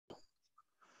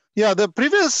Yeah, the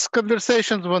previous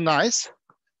conversations were nice.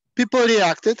 People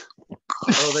reacted.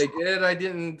 Oh, they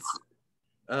did.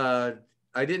 Uh,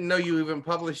 I didn't know you even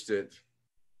published it.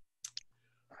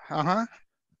 Uh-huh.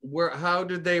 Where? How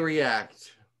did they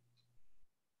react?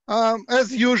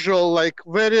 As usual, like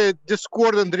very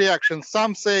discordant reactions.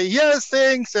 Some say yes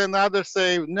things and others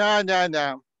say no, no,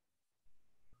 no.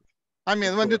 I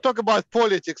mean, Of when you course. talk about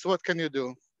politics, what can you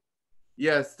do?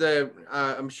 Yes,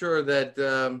 I'm sure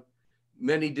that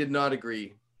many did not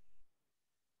agree.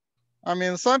 I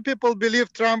mean, some people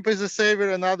believe Trump is a savior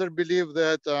and others believe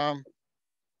that, the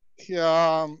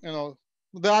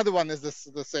other one is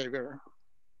the savior.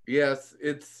 Yes,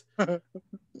 it's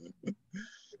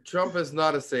Trump is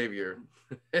not a savior.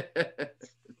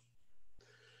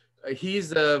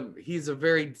 He's a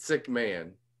very sick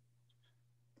man.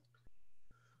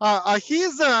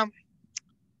 He's, do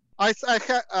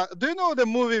you know the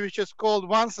movie which is called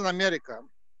Once in America?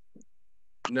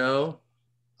 No.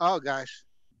 Oh gosh,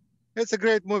 it's a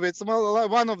great movie. It's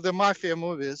one of the mafia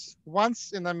movies,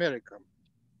 Once in America.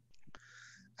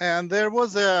 And there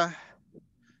was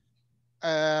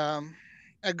um,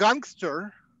 a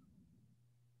gangster,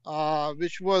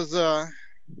 which was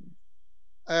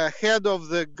head of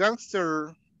the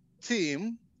gangster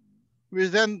team,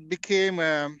 which then became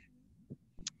a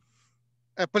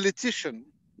politician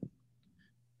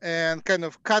and kind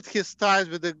of cut his ties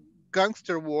with the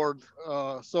gangster world.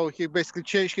 So he basically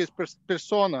changed his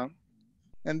persona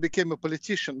and became a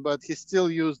politician, but he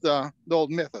still used the old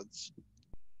methods.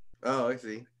 Oh, I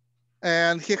see.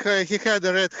 And he had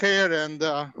the red hair and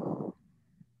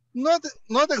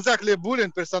not exactly a bullying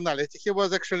personality. He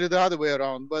was actually the other way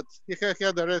around, but he had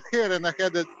the red hair, and I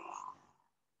had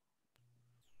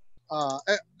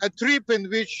a trip in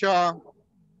which I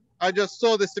just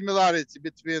saw the similarity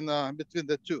between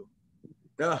the two.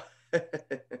 No.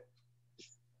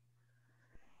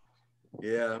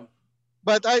 Yeah.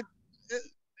 But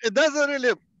it doesn't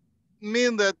really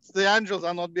mean that the angels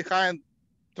are not behind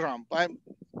Trump.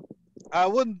 I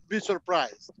wouldn't be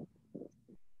surprised.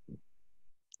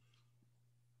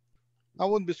 I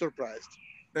wouldn't be surprised.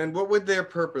 And what would their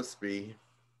purpose be?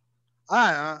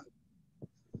 I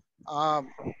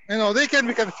they can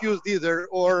be confused either,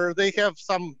 or they have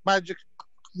some magic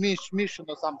mission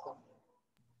or something,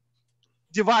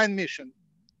 divine mission.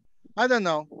 I don't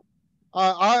know.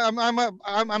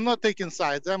 I'm not taking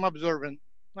sides. I'm observing.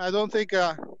 I don't think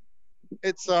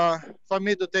it's for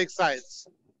me to take sides.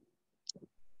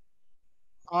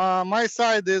 My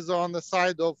side is on the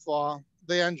side of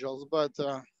the angels, but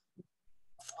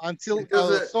until It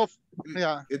doesn't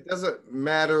yeah. it doesn't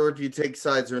matter if you take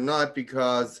sides or not,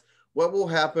 because what will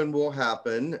happen,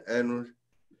 and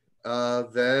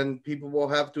then people will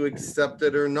have to accept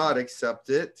it or not accept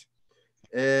it.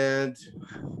 And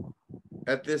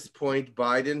at this point,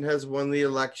 Biden has won the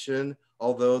election,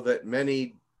 although that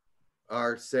many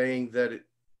are saying that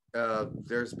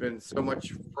there's been so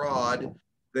much fraud.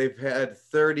 They've had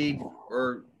 30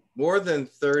 or more than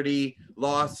 30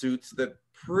 lawsuits that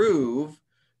prove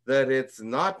that it's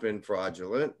not been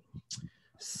fraudulent.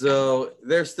 So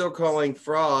they're still calling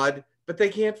fraud, but they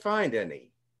can't find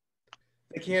any.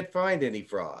 They can't find any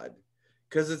fraud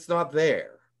because it's not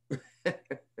there.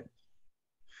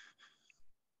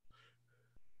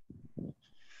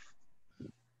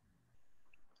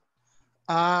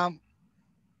 Um,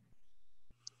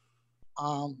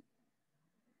 um,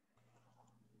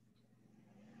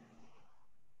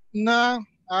 no,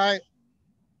 There's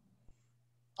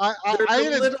a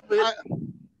really, little bit,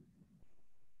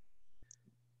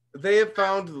 they have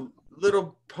found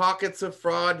little pockets of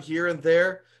fraud here and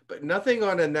there, but nothing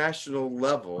on a national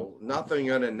level,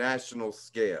 nothing on a national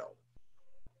scale.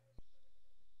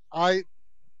 I,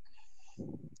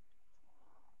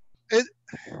 it,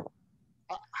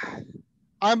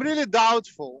 I'm really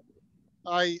doubtful.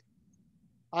 I,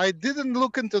 I didn't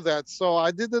look into that, so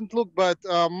I didn't look. But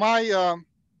my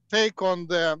take on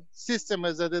the system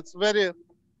is that it's very,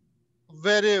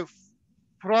 very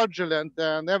fraudulent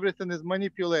and everything is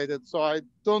manipulated. So I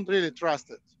don't really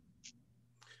trust it.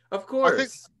 Of I think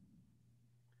course.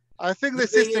 I think The the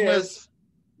thing system is, is.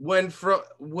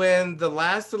 when the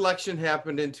last election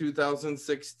happened in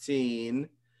 2016,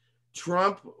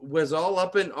 Trump was all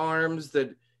up in arms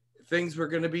that things were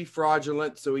going to be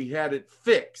fraudulent, so he had it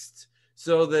fixed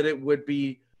so that it would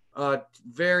be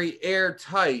very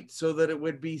airtight, so that it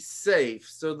would be safe,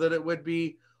 so that it would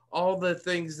be all the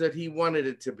things that he wanted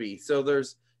it to be. So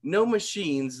there's no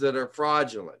machines that are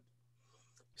fraudulent.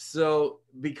 So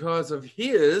because of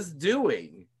his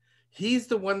doing, he's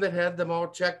the one that had them all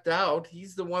checked out.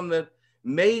 He's the one that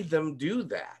made them do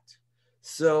that.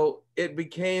 So it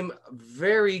became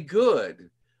very good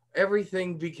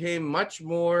everything became much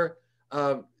more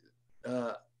uh,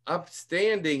 uh,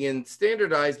 upstanding and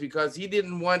standardized because he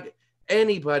didn't want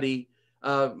anybody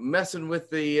messing with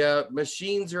the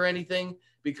machines or anything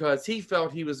because he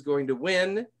felt he was going to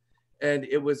win and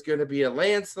it was going to be a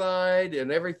landslide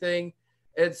and everything.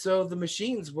 And so the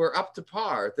machines were up to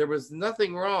par. There was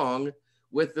nothing wrong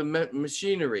with the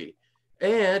machinery.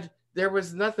 And there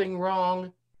was nothing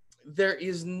wrong. There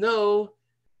is no,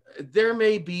 there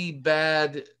may be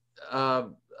bad uh,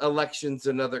 elections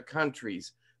in other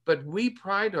countries, but we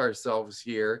pride ourselves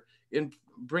here in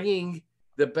bringing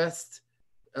the best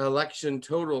election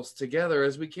totals together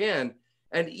as we can.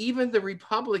 And even the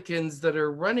Republicans that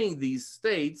are running these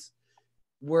states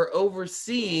were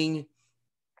overseeing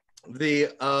the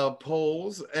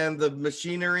polls and the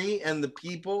machinery and the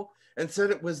people and said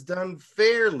it was done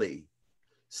fairly.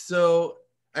 So,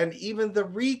 and even the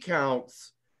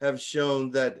recounts have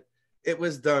shown that it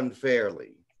was done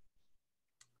fairly.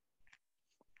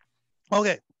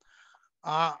 Okay,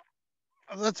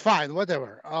 that's fine.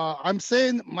 Whatever. I'm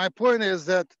saying my point is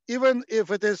that even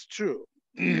if it is true,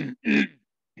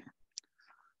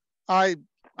 I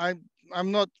I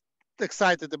I'm not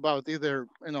excited about either.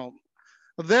 You know,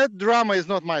 that drama is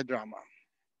not my drama.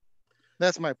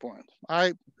 That's my point.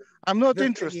 I'm not The thing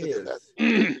interested in is, that.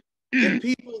 if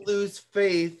people lose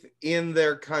faith in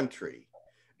their country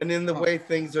and in the Oh, way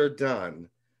things are done,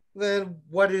 then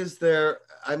what is there?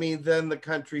 I mean, then the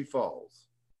country falls.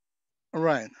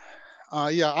 right.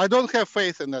 Yeah, I don't have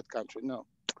faith in that country. No,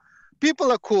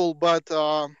 people are cool, but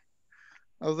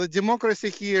the democracy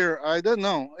here, I don't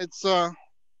know. It's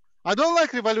I don't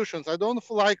like revolutions. I don't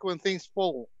like when things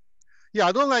fall. Yeah,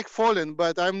 I don't like falling,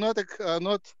 but I'm not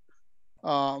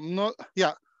not.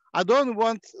 Yeah, I don't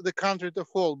want the country to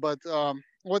fall. But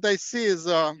what I see is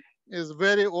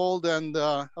very old and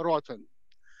rotten.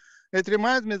 It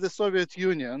reminds me of the Soviet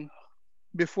Union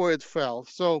before it fell.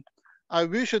 So I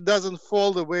wish it doesn't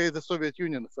fall the way the Soviet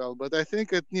Union fell, but I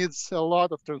think it needs a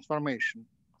lot of transformation.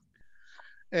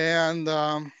 And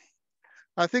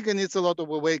I think it needs a lot of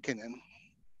awakening.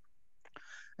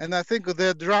 And I think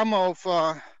the drama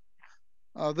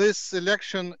of this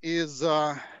election is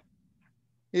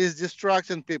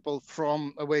distracting people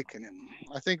from awakening.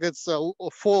 I think it's a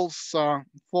false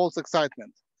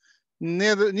excitement.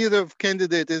 Neither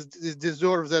candidate is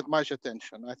deserves that much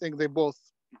attention. I think they both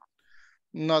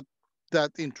not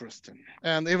that interesting,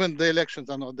 and even the elections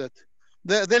are not that.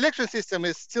 The election system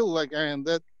is still like, I mean,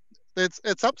 that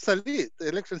it's obsolete. The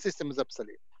election system is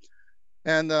obsolete,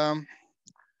 and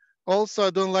also I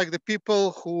don't like the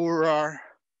people who are.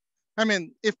 I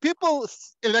mean, if people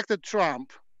elected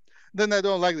Trump, then I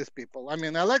don't like these people. I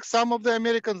mean, I like some of the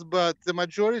Americans, but the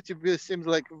majority seems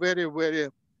like very, very,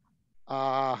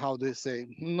 how do you say,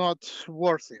 not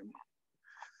worthy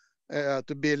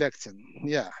to be elected.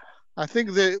 Yeah. I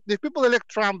think the if people elect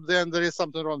Trump, then there is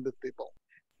something wrong with people.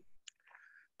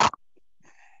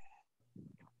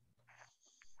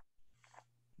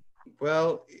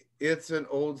 Well, it's an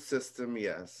old system,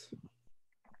 yes,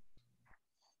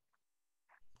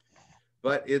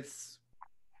 but it's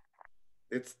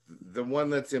the one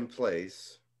that's in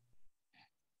place.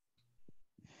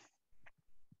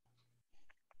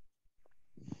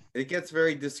 It gets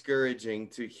very discouraging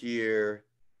to hear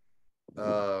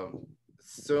uh,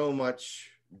 so much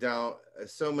down,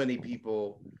 so many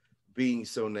people being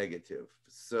so negative.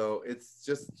 So it's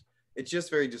just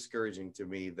very discouraging to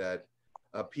me that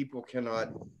people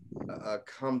cannot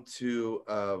come to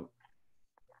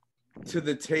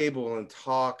the table and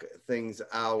talk things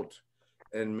out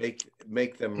and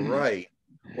make them right,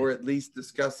 or at least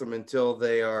discuss them until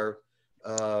they are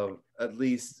uh, at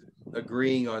least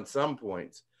agreeing on some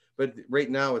points. But right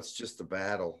now, it's just a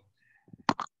battle.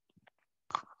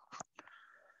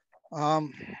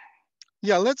 Um,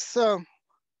 yeah, let's.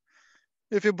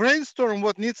 If you brainstorm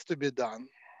what needs to be done,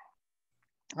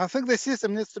 I think the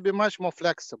system needs to be much more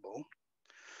flexible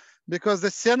because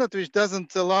the Senate, which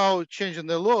doesn't allow changing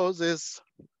the laws, is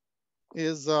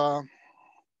it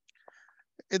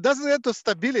doesn't add to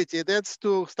stability; it adds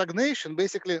to stagnation.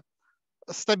 Basically,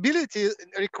 stability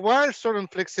requires certain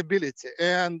flexibility,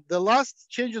 and the last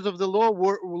changes of the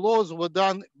laws were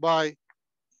done by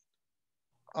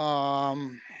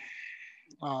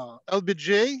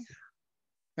LBJ,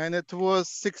 and it was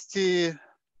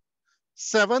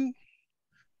 67,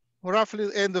 roughly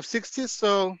end of 60s.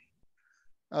 So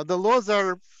the laws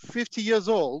are 50 years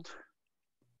old,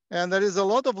 and there is a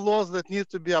lot of laws that need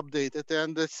to be updated,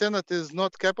 and the Senate is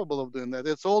not capable of doing that.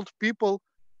 It's old people,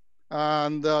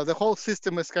 and the whole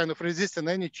system is kind of resisting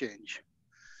any change.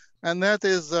 And that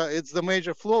is, it's the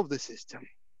major flaw of the system.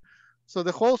 So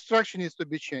the whole structure needs to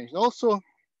be changed. Also,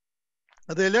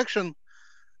 The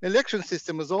election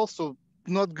system is also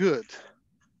not good.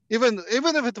 Even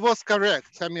if it was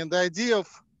correct, I mean, the idea of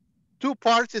two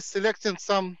parties selecting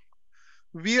some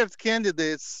weird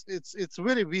candidates, it's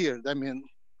very weird. I mean,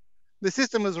 the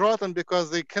system is rotten because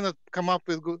they cannot come up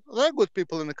with good. There are good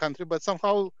people in the country, but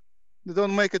somehow they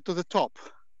don't make it to the top.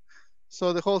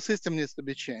 So the whole system needs to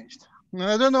be changed. And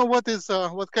I don't know what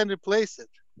can replace it.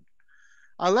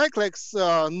 I like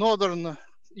northern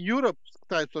Europe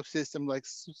types of system like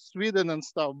Sweden and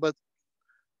stuff,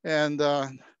 and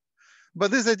but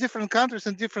these are different countries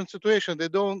in different situations.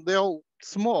 They're all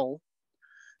small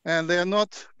and they are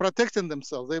not protecting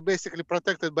themselves. They're basically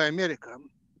protected by America.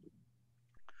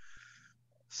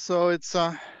 So it's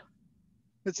a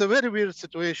very weird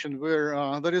situation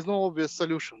where there is no obvious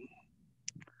solution.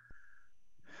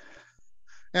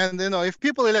 And if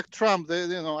people elect Trump,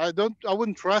 I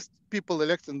wouldn't trust people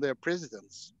electing their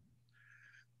presidents.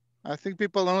 I think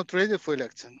people are not ready for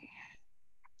election.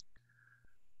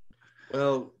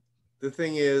 Well, the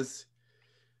thing is,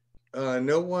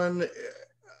 no one.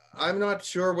 I'm not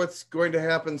sure what's going to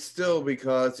happen still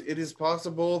because it is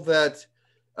possible that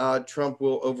Trump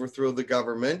will overthrow the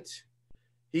government.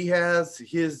 He has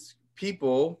his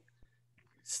people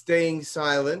staying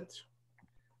silent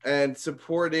and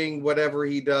supporting whatever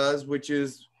he does, which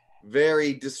is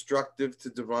very destructive to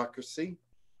democracy.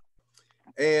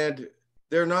 And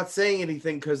they're not saying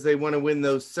anything because they want to win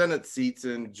those Senate seats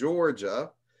in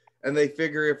Georgia. And they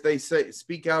figure if they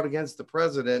speak out against the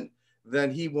president,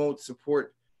 then he won't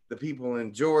support the people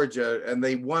in Georgia. And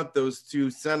they want those two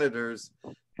senators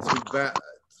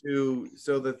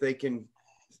so that they can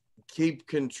keep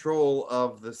control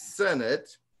of the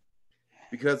Senate.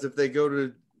 Because if they go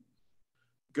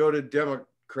to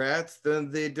Democrats,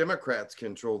 then the Democrats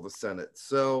control the Senate.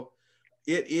 So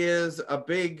it is a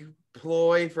big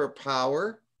ploy for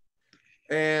power.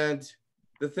 And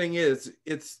the thing is,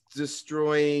 it's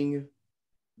destroying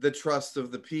the trust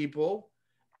of the people,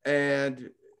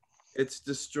 and it's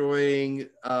destroying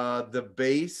the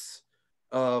base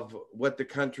of what the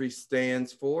country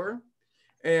stands for.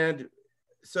 And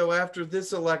so after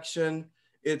this election,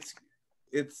 it's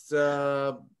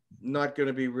not going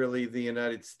to be really the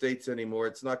United States anymore.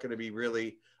 It's not going to be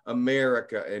really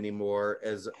America anymore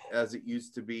as it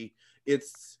used to be.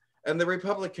 And the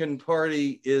Republican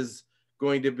Party is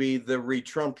going to be the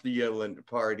re-Trumpian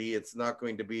party. It's not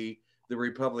going to be the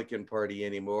Republican Party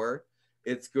anymore.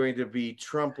 It's going to be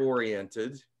Trump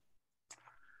oriented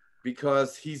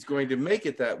because he's going to make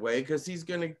it that way because he's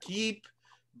going to keep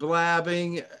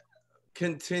blabbing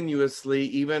continuously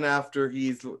even after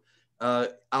he's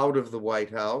out of the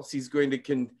White House. He's going to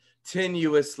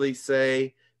continuously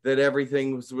say that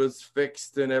everything was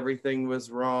fixed and everything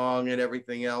was wrong and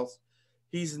everything else.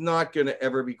 He's not going to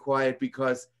ever be quiet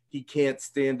because he can't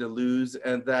stand to lose,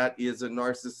 and that is a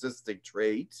narcissistic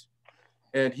trait.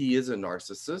 And he is a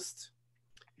narcissist,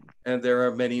 and there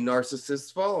are many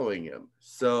narcissists following him.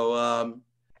 So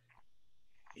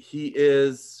he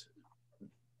is.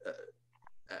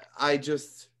 I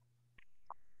just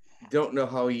don't know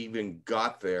how he even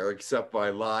got there, except by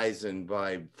lies and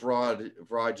by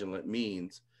fraudulent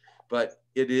means. But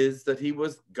it is that he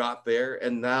got there,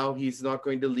 and now he's not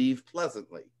going to leave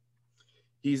pleasantly.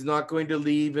 He's not going to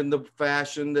leave in the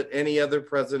fashion that any other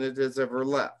president has ever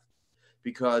left,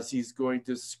 because he's going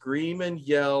to scream and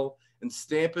yell and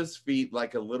stamp his feet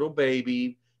like a little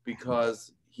baby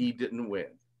because he didn't win.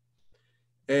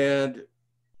 And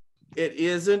it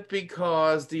isn't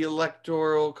because the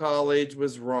Electoral College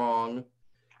was wrong.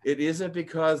 It isn't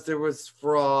because there was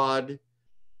fraud.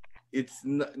 It's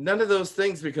none of those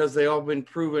things because they all been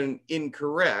proven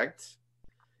incorrect.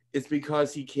 It's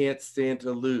because he can't stand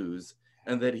to lose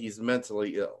and that he's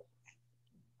mentally ill.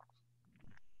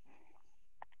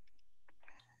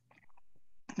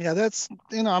 Yeah, that's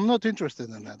I'm not interested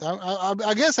in that.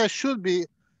 I guess I should be.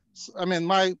 I mean,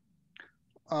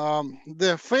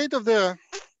 the fate of the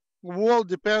world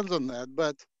depends on that,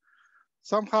 but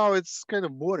somehow it's kind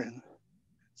of boring.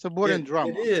 It's a boring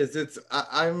drama. It is.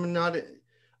 I'm not.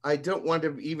 I don't want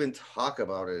to even talk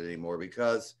about it anymore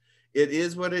because it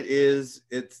is what it is.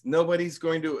 It's nobody's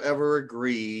going to ever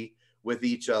agree with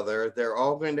each other. They're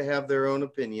all going to have their own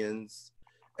opinions,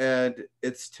 and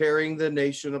it's tearing the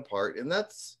nation apart. And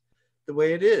that's the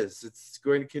way it is. It's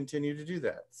going to continue to do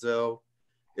that. So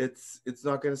it's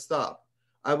not going to stop.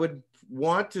 I would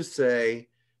want to say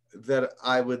that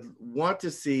I would want to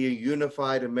see a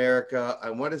unified America. I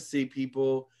want to see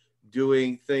people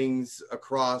doing things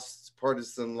across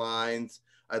partisan lines.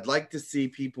 I'd like to see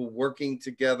people working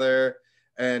together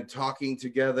and talking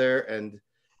together and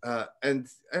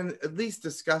at least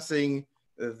discussing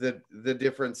the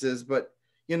differences. But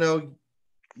you know,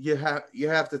 you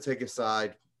have to take a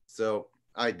side. So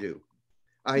I do.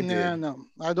 I No, did. no,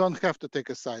 I don't have to take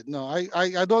a side. No,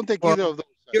 I don't take Well, either of those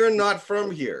you're sides. No. not from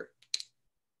here.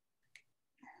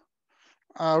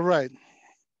 Right.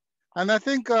 And I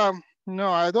think, no,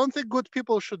 I don't think good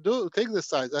people should take the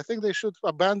sides. I think they should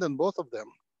abandon both of them.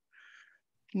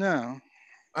 No.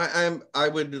 I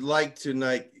would like to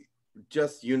like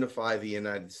just unify the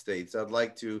United States. I'd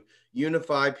like to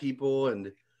unify people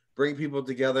and bring people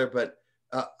together. But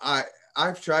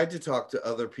I've tried to talk to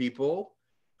other people.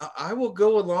 I will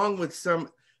go along with some.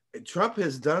 Trump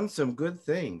has done some good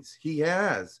things. He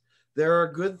has. There are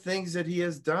good things that he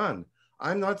has done.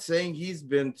 I'm not saying he's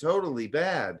been totally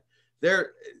bad.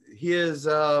 There, he is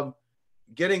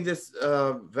getting this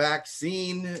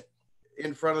vaccine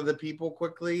in front of the people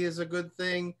quickly is a good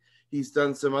thing. He's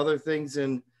done some other things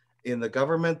in the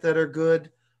government that are good,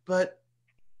 but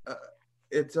uh,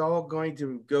 it's all going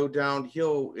to go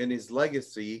downhill in his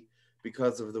legacy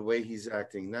because of the way he's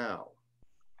acting now.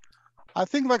 I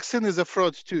think vaccine is a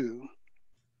fraud too.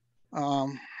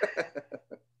 Um,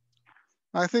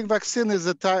 I think vaccine is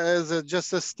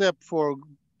just a step for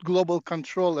global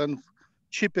control and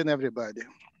cheapen everybody.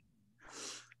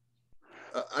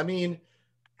 I mean,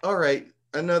 all right,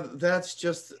 another that's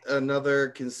just another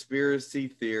conspiracy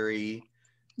theory,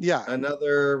 Yeah.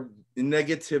 another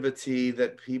negativity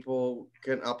that people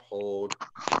can uphold.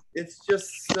 It's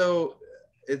just so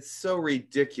it's so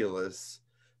ridiculous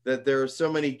that there are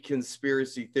so many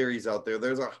conspiracy theories out there.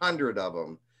 There's 100 of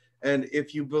them, and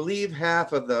if you believe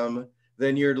half of them,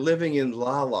 then you're living in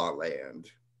la la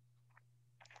land.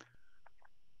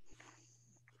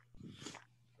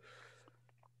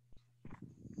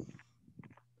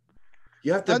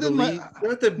 You have to I didn't. believe. You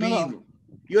have to No, be. no.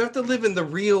 You have to live in the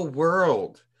real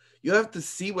world. You have to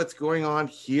see what's going on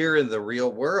here in the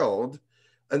real world,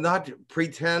 and not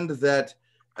pretend that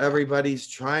everybody's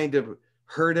trying to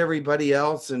hurt everybody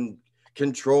else and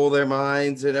control their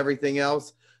minds and everything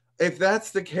else. If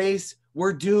that's the case,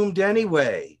 we're doomed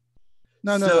anyway.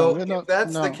 No, no, no. So We're if not.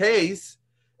 that's the No. case,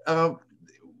 uh,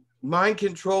 mind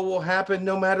control will happen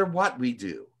no matter what we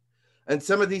do. And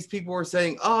some of these people were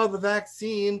saying, oh, the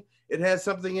vaccine, it has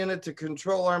something in it to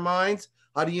control our minds.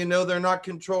 How do you know they're not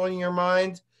controlling your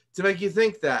mind? To make you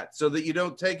think that so that you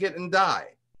don't take it and die.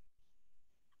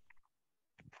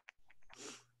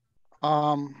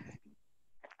 Um,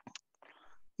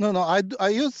 no, no. I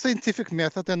use scientific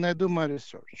method and I do my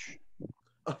research.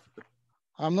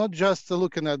 I'm not just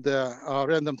looking at the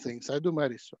random things. I do my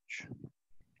research.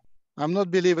 I'm not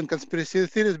believing conspiracy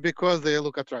theories because they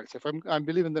look attractive. I'm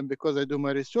believing them because I do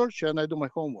my research and I do my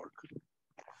homework.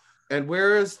 And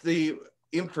where is the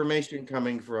information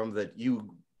coming from that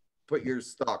you put your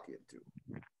stock into?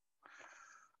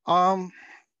 Um,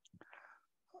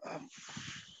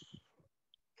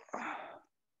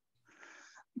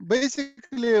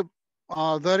 Basically,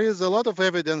 there is a lot of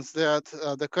evidence that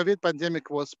the COVID pandemic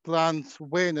was planned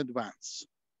way in advance.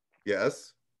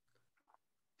 Yes.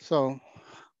 So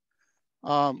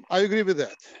I agree with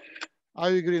that. I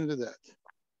agree with that.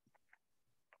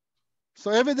 So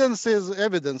evidence is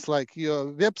evidence, like your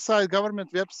website,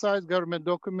 government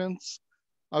documents,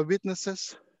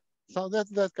 witnesses. So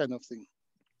that kind of thing.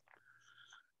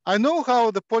 I know how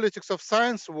the politics of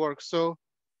science works. So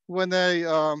when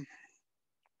I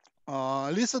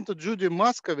listen to Judy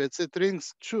Moskowitz, it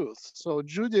rings truth. So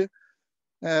Judy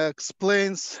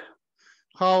explains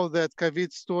how that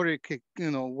COVID story,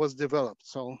 was developed.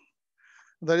 So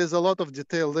there is a lot of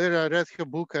detail there. I read her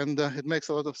book, and it makes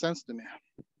a lot of sense to me.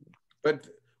 But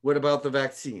what about the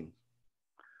vaccine?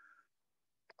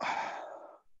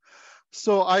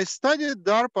 So I studied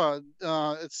DARPA.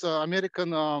 It's an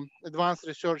American Advanced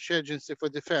Research Agency for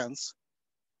Defense,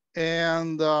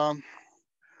 and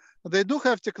they do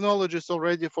have technologies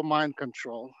already for mind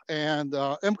control. And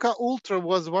MK Ultra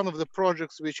was one of the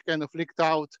projects which kind of leaked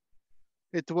out.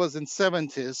 It was in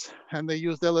 70s, and they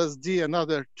used LSD and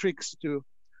other tricks to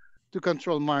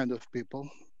control mind of people.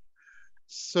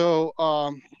 So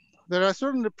there are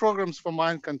certainly programs for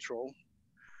mind control,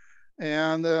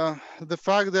 and the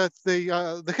fact that they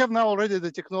have now already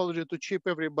the technology to chip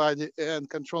everybody and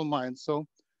control mind. So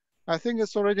I think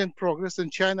it's already in progress. In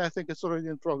China, I think it's already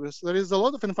in progress. There is a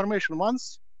lot of information.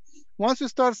 Once you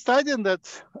start studying that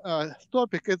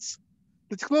topic, it's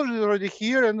the technology is already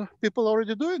here and people are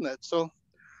already doing it. So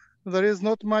there is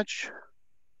not much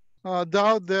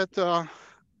doubt that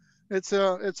it's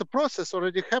a process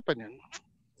already happening.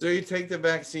 So you take the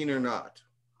vaccine or not?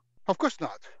 Of course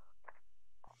not.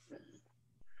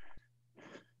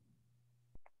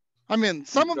 I mean,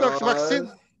 Because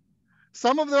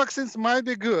some of the vaccines might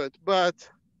be good, but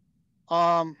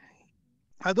um,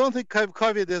 I don't think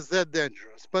COVID is that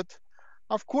dangerous. But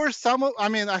of course, I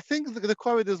mean, I think the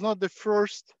COVID is not the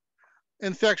first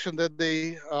infection that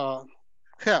they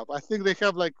have. I think they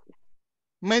have like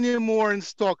many more in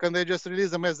stock, and they just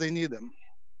release them as they need them.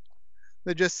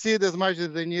 They just see it as much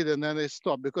as they need, and then they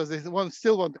stop because they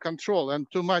still want control, and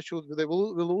too much they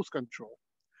will lose control.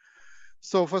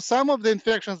 So for some of the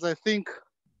infections, I think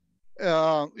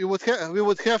we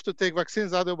would have to take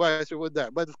vaccines, otherwise we would die.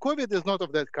 But COVID is not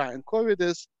of that kind. COVID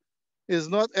is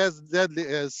not as deadly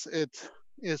as it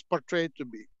is portrayed to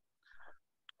be.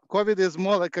 COVID is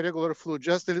more like a regular flu,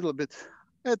 just a little bit,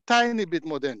 a tiny bit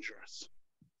more dangerous.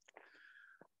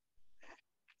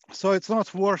 So it's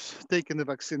not worth taking the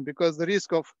vaccine because the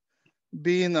risk of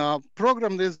being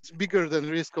programmed is bigger than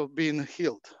the risk of being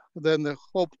healed, than the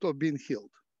hope of being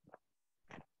healed,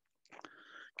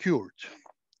 cured.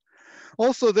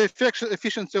 Also, the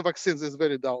efficiency of vaccines is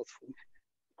very doubtful.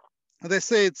 They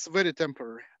say it's very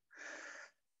temporary.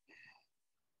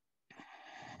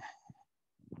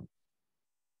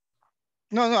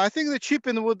 No, I think the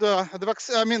chipping would I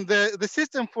mean, the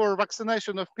system for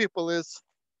vaccination of people is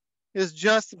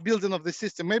just building of the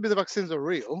system. Maybe the vaccines are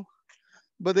real,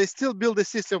 but they still build the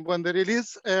system when they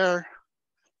release an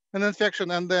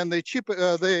infection, and then they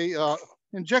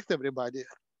inject everybody.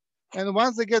 And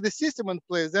once they get the system in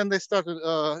place, then they start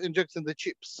injecting the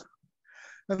chips.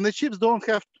 And the chips don't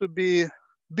have to be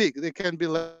big. They can be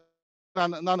like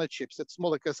nanochips. It's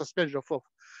more like a suspension of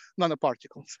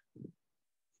nanoparticles.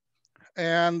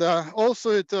 And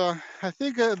also, I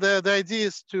think the idea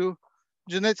is to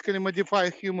genetically modify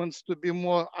humans to be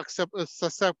more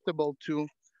susceptible to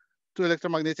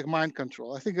electromagnetic mind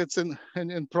control. I think it's in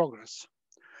progress.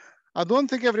 I don't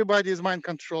think everybody is mind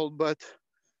controlled, but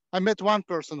I met one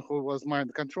person who was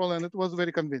mind controlled, and it was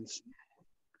very convincing.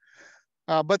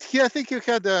 But I think he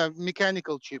had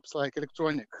mechanical chips, like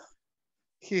electronic.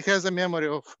 He has a memory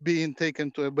of being taken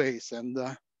to a base, and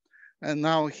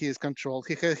now he is controlled.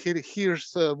 He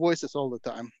hears voices all the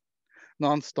time,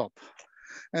 nonstop,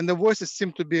 and the voices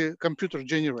seem to be computer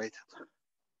generated.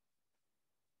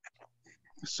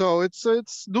 So it's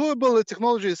doable. The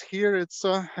technology is here. I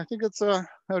think it's a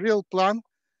real plan,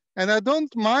 and I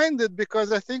don't mind it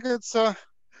because I think it's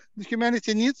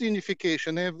humanity needs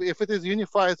unification. If it is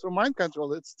unified through mind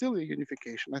control, it's still a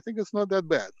unification. I think it's not that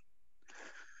bad.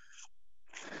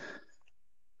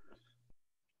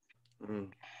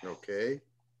 Okay.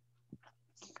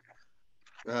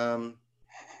 How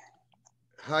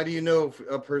do you know if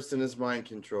a person is mind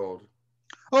controlled?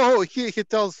 Oh, he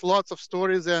tells lots of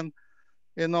stories, and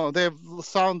they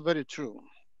sound very true.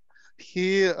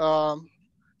 He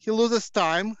loses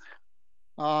time.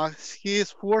 He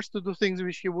is forced to do things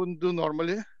which he wouldn't do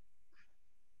normally.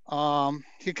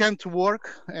 He can't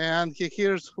work, and he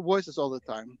hears voices all the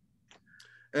time.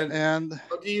 And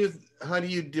how do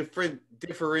you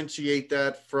differentiate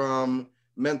that from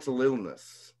mental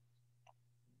illness?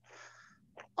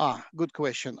 Good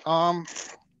question.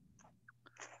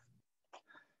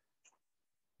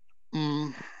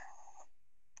 Mm,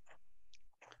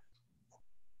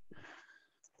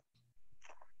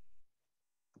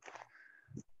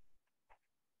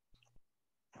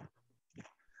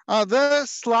 there are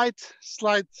slight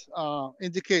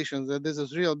indications that this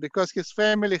is real because his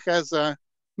family has a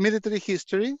military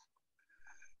history,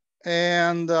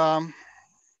 and the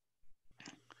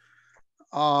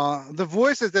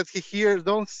voices that he hears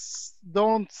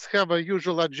don't have a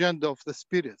usual agenda of the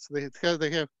spirits. They have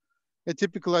a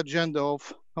typical agenda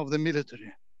of the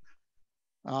military.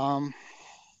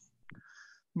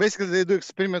 Basically, they do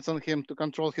experiments on him to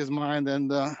control his mind,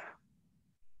 and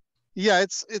yeah,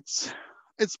 it's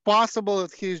possible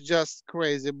that he's just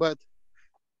crazy, but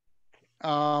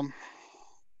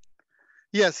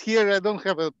yes, here I don't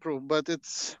have a proof, but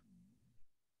it's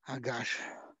gosh,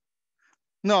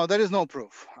 no, there is no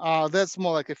proof. That's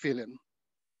more like a feeling.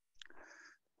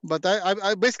 But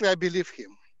I basically I believe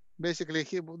him. Basically,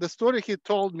 the story he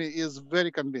told me is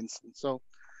very convincing. So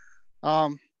I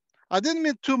didn't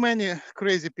meet too many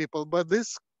crazy people, but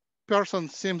this person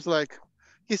seems like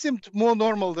he seemed more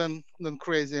normal than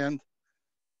crazy, and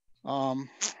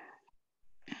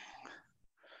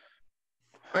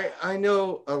I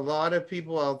know a lot of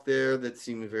people out there that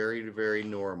seem very, very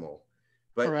normal,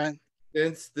 but right,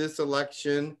 since this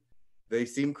election, they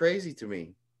seem crazy to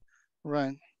me.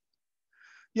 right.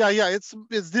 Yeah, it's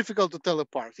difficult to tell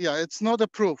apart. Yeah, it's not a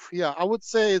proof. Yeah, I would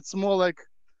say it's more like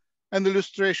an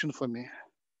illustration for me.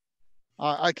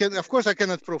 I can, of course, I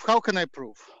cannot prove. How can I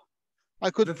prove?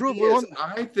 I could The prove thing is, one.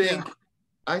 Yeah.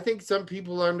 I think some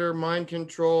people are under mind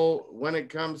control when it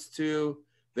comes to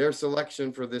their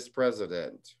selection for this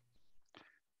president.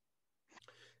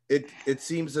 it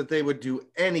seems that they would do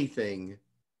anything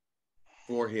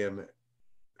for him.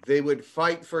 They would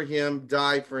fight for him,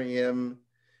 die for him.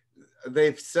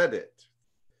 They've said it.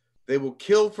 They will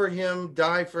kill for him,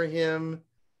 die for him,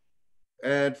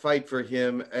 and fight for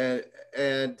him. And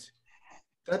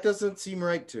that doesn't seem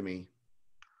right to me.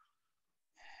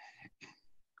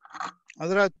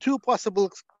 There are two possible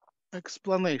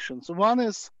explanations. One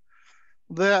is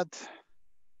that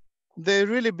they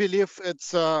really believe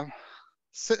it's a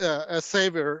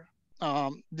savior,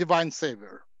 divine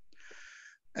savior,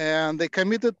 and they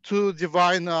committed to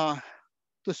divine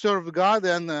to serve God.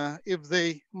 And if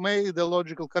they made the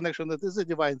logical connection that is a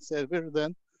divine savior,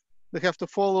 then they have to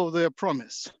follow their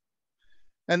promise.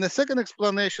 And the second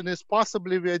explanation is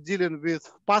possibly we are dealing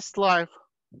with past life,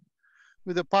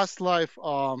 with a past life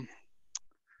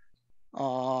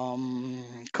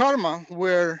karma,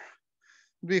 where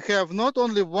we have not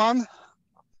only one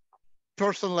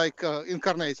person like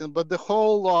incarnating, but the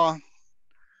whole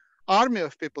army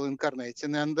of people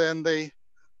incarnating, and then they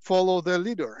follow their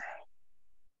leader.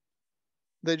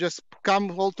 They just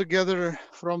come all together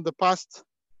from the past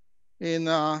in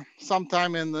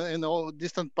sometime in the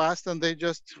distant past, and they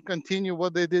just continue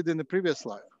what they did in the previous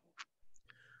life.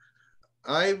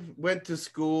 I went to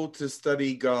school to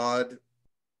study God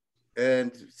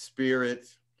and spirit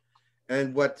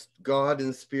and what God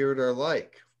and spirit are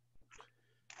like.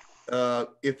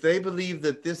 If they believe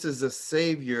that this is a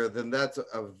savior, then that's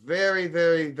a very,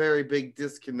 very, very big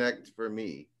disconnect for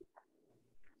me.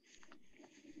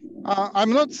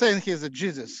 I'm not saying he's a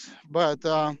Jesus, but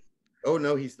oh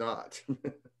no, he's not.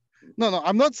 no,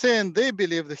 I'm not saying they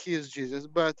believe that he is Jesus,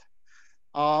 but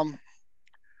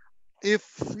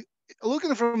if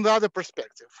looking from the other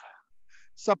perspective,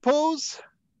 suppose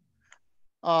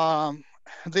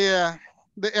the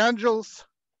angels,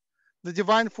 the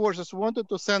divine forces wanted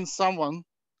to send someone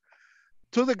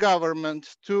to the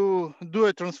government to do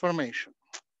a transformation.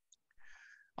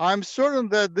 I'm certain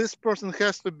that this person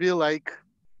has to be like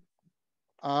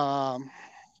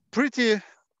pretty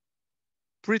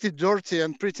dirty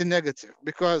and pretty negative,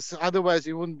 because otherwise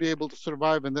you wouldn't be able to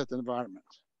survive in that environment.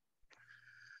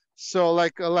 So I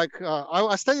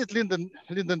studied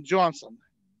Lyndon Johnson.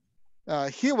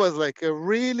 He was like a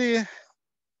really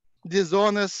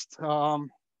dishonest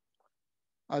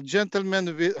a gentleman,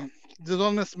 with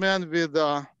dishonest man with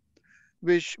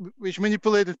which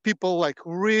manipulated people like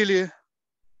really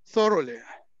thoroughly.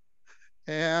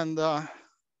 And the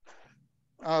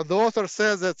author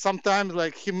says that sometimes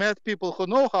like he met people who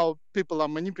know how people are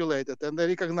manipulated, and they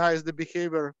recognize the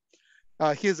behavior.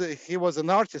 He was an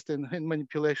artist in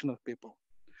manipulation of people,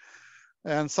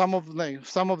 and some of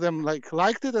them like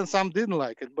liked it and some didn't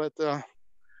like it, but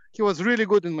he was really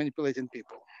good in manipulating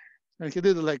people, and he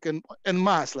did it like en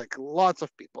masse, like lots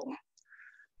of people.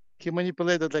 He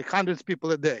manipulated like hundreds of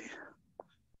people a day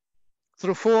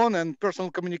through phone and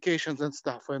personal communications and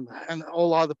stuff, and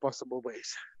all other possible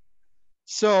ways.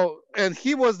 So, and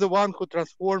he was the one who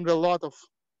transformed a lot of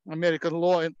American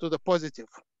law into the positive.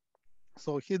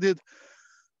 So he did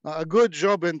a good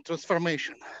job in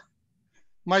transformation,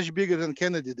 much bigger than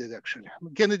Kennedy did, actually.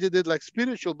 Kennedy did like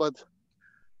spiritual, but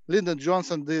Lyndon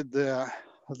Johnson did the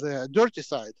dirty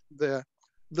side, the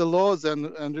laws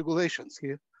and regulations.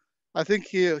 I think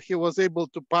he was able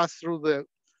to pass through the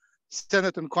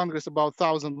Senate and Congress about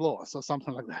 1,000 laws or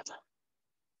something like that.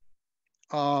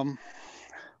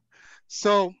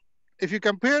 So if you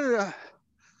compare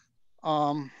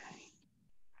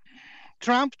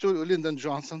Trump to Lyndon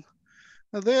Johnson,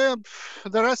 there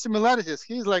are similarities.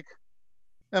 He's like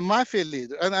a mafia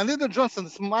leader, and Lyndon Johnson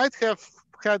might have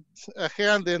had a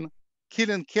hand in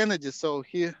killing Kennedy, so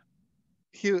he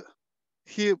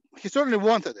certainly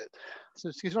wanted it. So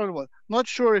he certainly wanted. Not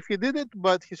sure if he did it,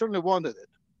 but he certainly wanted it.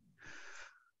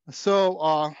 So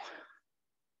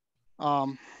what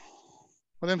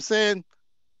I'm saying,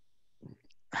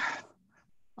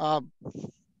 I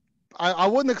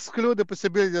wouldn't exclude the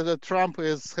possibility that Trump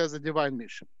has a divine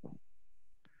mission.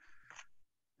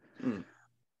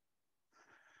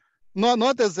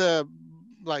 Not as a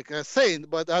like a saint,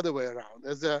 but other way around,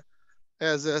 as a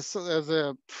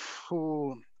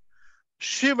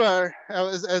Shiva,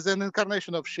 as an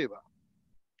incarnation of Shiva,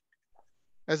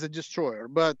 as a destroyer.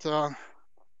 But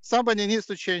somebody needs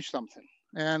to change something,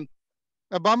 and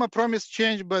Obama promised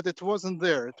change, but it wasn't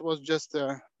there. It was just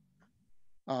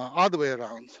other way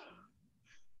around.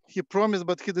 He promised,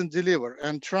 but he didn't deliver.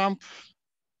 And Trump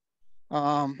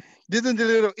didn't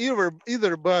deliver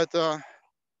either,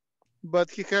 but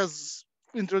he has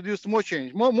introduced more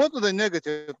change, more to the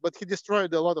negative, but he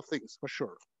destroyed a lot of things for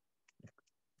sure.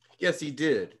 Yes, he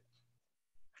did.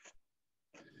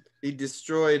 He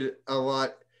destroyed a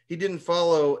lot. he didn't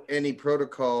follow any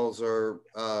protocols or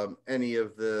any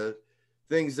of the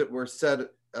things that were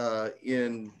set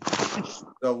in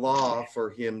the law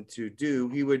for him to do.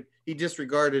 He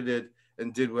disregarded it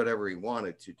and did whatever he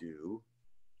wanted to do.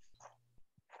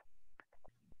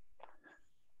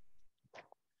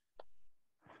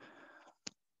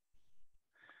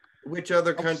 Which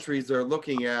other countries are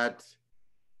looking at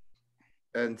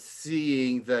and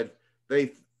seeing that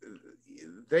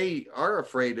they are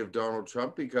afraid of Donald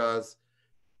Trump because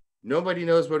nobody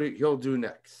knows what he'll do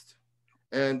next.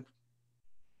 And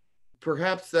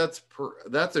perhaps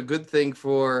that's a good thing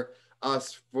for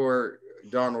us, for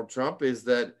Donald Trump, is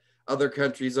that other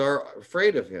countries are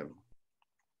afraid of him.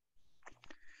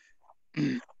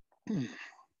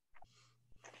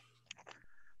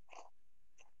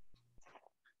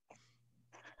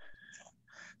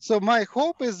 So my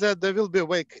hope is that there will be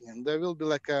awakening. There will be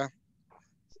like a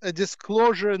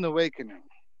disclosure and awakening.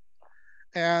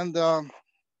 And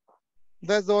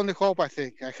that's the only hope I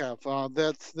think I have,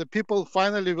 that the people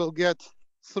finally will get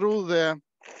through the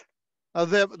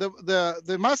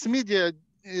mass media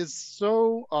is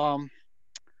so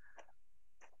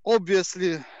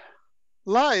obviously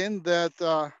lying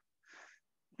that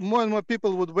more and more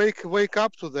people would wake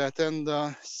up to that and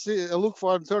look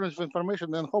for alternative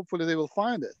information, and hopefully they will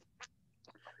find it.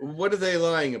 What are they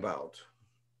lying about?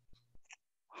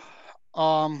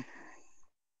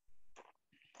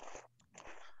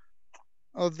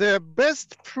 The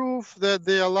best proof that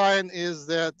they are lying is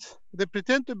that they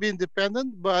pretend to be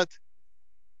independent, but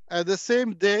at the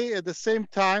same day, at the same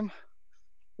time,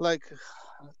 like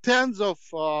tens of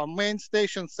main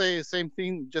stations say the same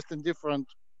thing, just in different,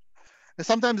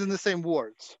 sometimes in the same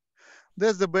words.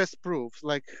 That's the best proof.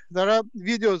 Like there are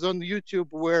videos on YouTube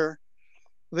where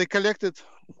they collected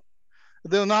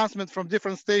the announcement from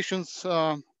different stations,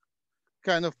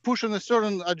 kind of pushing a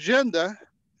certain agenda,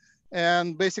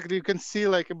 and basically you can see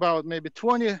like about maybe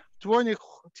 20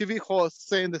 TV hosts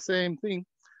saying the same thing,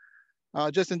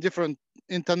 just in different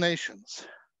intonations.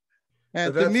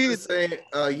 And That's to me, the same.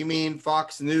 You mean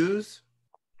Fox News?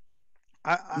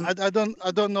 I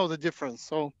don't know the difference,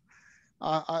 so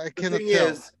I The cannot thing tell.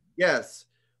 is, yes,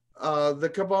 the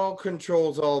cabal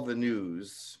controls all the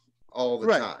news all the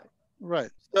Right, time.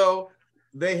 right. So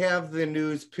they have the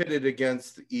news pitted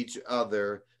against each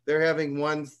other. They're having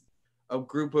a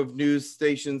group of news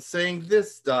stations saying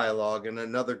this dialogue and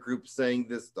another group saying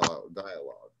this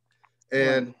dialogue,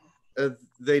 and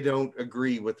they don't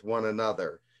agree with one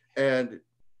another, and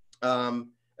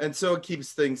so it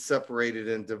keeps things separated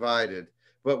and divided.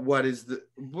 But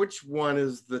which one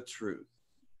is the truth?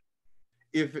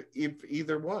 If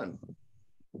either one.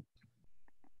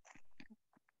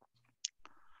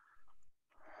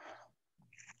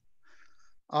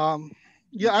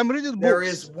 Yeah, I'm reading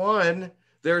There's books.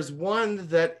 one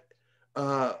that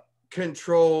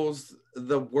controls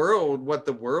the world, what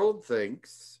the world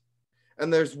thinks,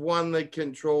 and there's one that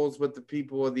controls what the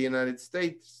people of the United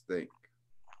States think.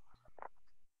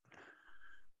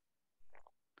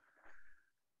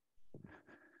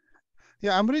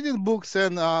 Yeah, I'm reading books,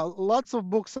 and lots of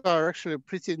books are actually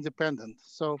pretty independent.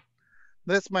 So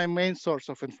that's my main source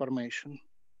of information.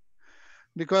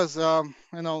 Because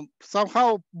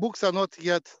somehow books are not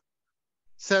yet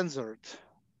censored,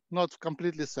 not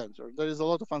completely censored. There is a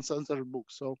lot of uncensored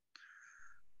books.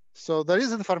 So there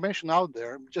is information out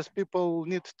there. Just people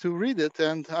need to read it,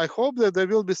 and I hope that there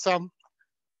will be some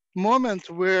moment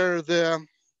where the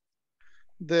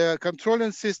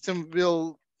controlling system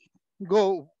will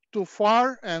go too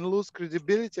far and lose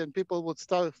credibility, and people would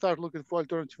start looking for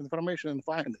alternative information and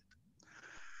find it.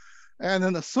 And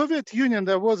in the Soviet Union,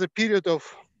 there was a period of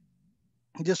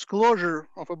disclosure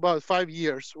of about 5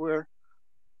 years where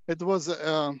it was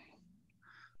the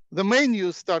main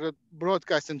news started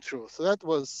broadcasting truth. So that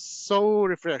was so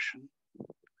refreshing.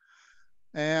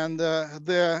 And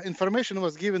the information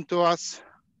was given to us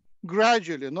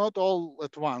gradually, not all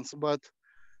at once, but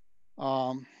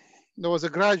there was a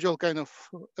gradual kind of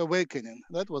awakening.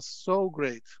 That was so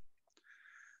great.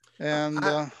 And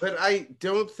but I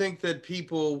don't think that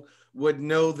people would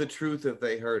know the truth if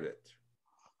they heard it.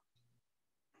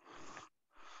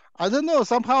 I don't know.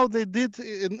 Somehow they did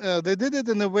it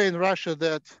in a way in Russia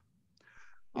that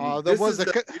there This was is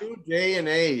a new day and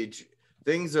age.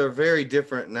 Things are very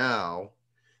different now.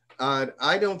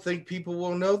 I don't think people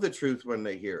will know the truth when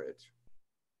they hear it.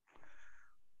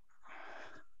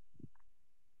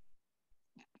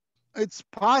 It's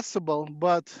possible,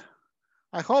 but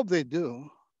I hope they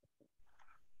do.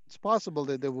 It's possible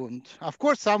that they wouldn't. Of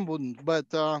course, some wouldn't, but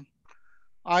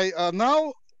I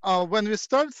now when we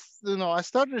start, I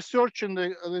start researching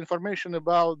the information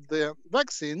about the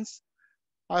vaccines.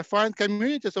 I find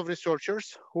communities of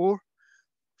researchers who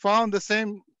found the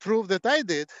same proof that I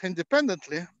did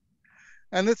independently,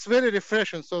 and it's very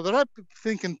refreshing. So there are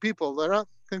thinking people, there are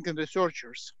thinking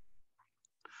researchers,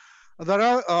 there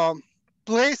are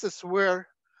places where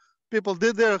people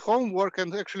did their homework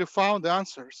and actually found the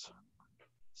answers.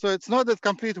 So it's not that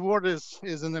complete world is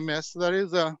in a mess.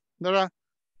 There are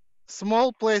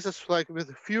small places like with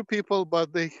a few people,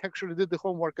 but they actually did the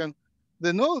homework and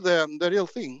they know the real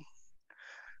thing,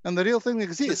 and the real thing The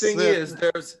exists. thing is,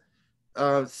 there's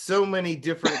so many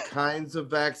different kinds of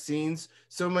vaccines,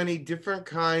 so many different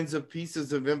kinds of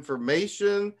pieces of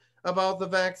information about the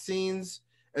vaccines,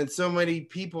 and so many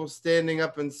people standing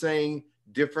up and saying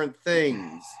different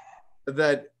things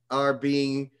that are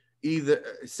being either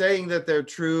saying that they're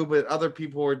true, but other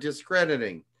people are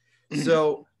discrediting.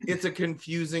 So it's a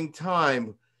confusing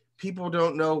time. People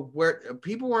don't know where,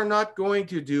 people are not going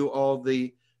to do all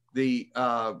the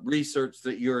research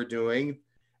that you're doing,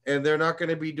 and they're not going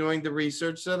to be doing the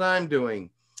research that I'm doing.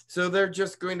 So they're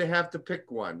just going to have to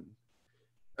pick one.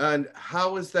 And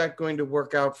how is that going to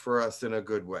work out for us in a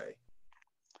good way?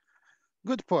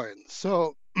 Good point.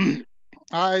 So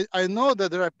I know that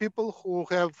there are people who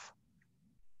have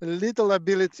little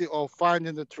ability of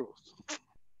finding the truth.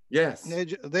 Yes.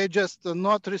 They just are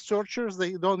not researchers.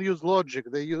 They don't use logic.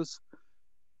 They use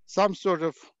some sort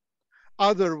of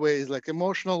other ways, like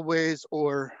emotional ways,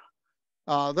 or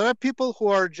there are people who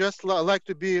are just like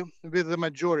to be with the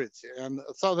majority, and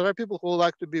so there are people who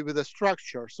like to be with the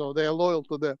structure. So they are loyal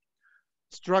to the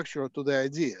structure, to the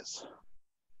ideas.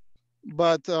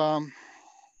 But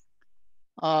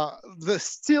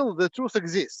still, the truth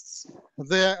exists.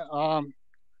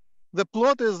 The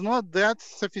plot is not that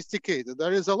sophisticated.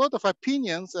 There is a lot of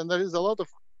opinions, and there is a lot of,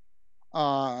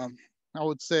 I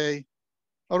would say,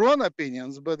 wrong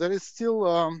opinions, but there is still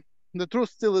the truth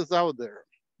still is out there.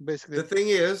 Basically, The thing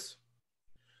is,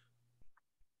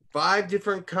 5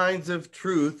 different kinds of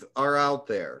truth are out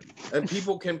there, and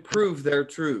people can prove their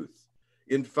truth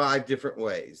in 5 different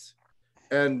ways.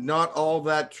 And not all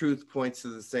that truth points to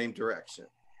the same direction.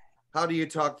 How do you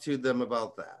talk to them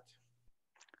about that?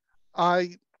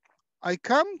 I I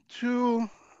come to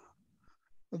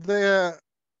the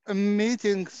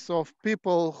meetings of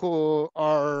people who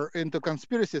are into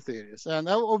conspiracy theories, and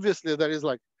obviously there is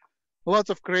like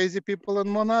lots of crazy people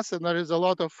among us, and there is a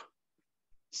lot of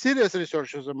serious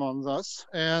researchers among us,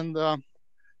 and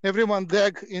everyone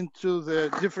dig into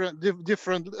the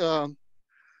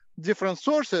different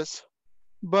sources.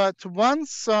 But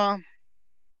once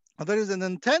there is an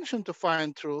intention to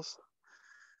find truth,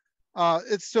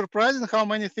 it's surprising how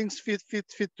many things fit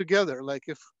together. Like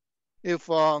if you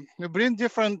bring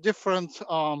different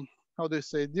how do you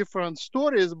say, different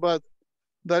stories, but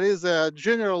there is a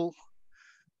general.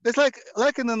 It's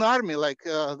like in an army, like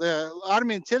the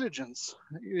army intelligence.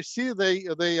 You see,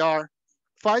 they are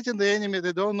fighting the enemy.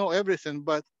 They don't know everything,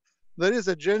 but there is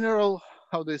a general,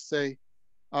 how do you say,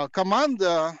 command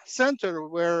center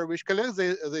which collects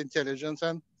the intelligence,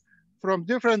 and from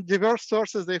different diverse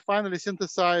sources they finally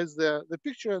synthesize the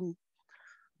picture, and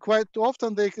quite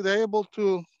often they're able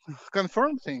to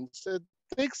confirm things. It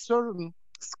takes certain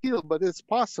skill, but it's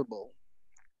possible.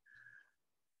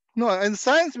 No, in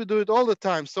science we do it all the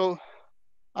time. So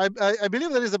I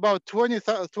believe there is about 20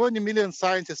 million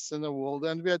scientists in the world,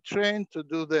 and we are trained to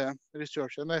do the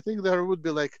research. And I think there would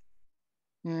be like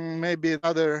maybe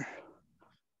another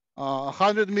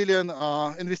 100 million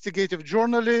investigative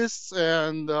journalists,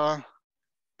 and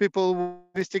people who are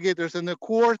investigators in the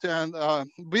court, and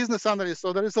business analysts.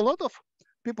 So there is a lot of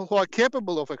people who are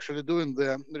capable of actually doing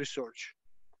the research.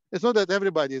 It's not that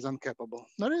everybody is incapable.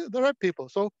 There are people.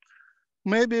 So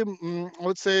maybe I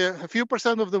would say a few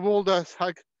percent of the world are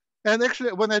like. And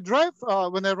actually, when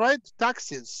I ride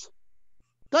taxis,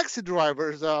 taxi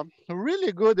drivers are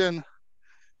really good in,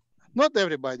 not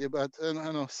everybody, but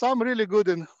some really good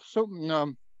in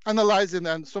analyzing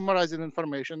and summarizing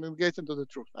information and getting to the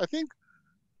truth. I think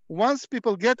once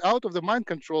people get out of the mind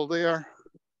control, they are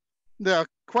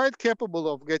quite capable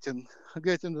of getting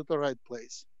to the right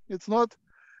place. It's not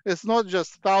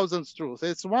just thousands truth.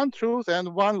 It's one truth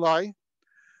and one lie.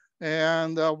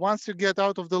 And once you get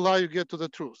out of the lie, you get to the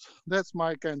truth. That's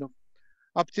my kind of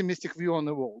optimistic view on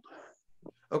the world.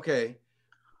 Okay,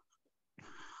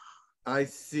 I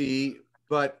see.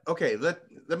 But okay, let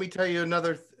me tell you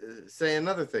say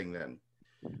another thing then.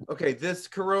 Okay, this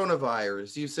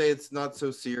coronavirus, you say it's not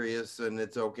so serious and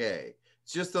it's okay.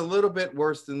 It's just a little bit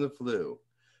worse than the flu.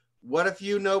 What if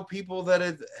you know people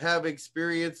that have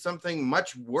experienced something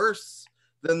much worse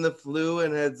than the flu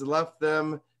and has left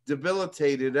them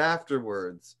debilitated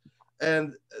afterwards?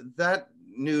 And that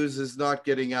news is not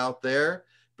getting out there.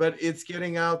 but it's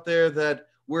getting out there that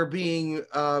we're being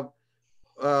uh,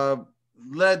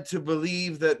 led to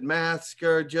believe that masks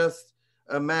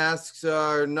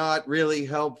are not really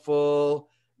helpful.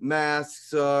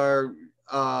 Masks uh,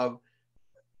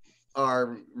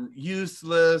 are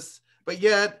useless, but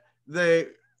yet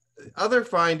the other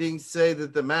findings say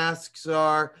that the masks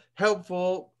are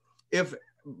helpful if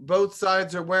both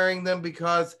sides are wearing them,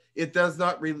 because it does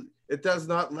not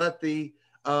let the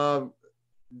uh,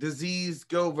 disease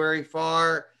go very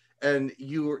far, and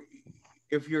you,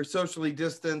 if you're socially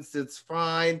distanced, it's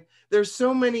fine. There's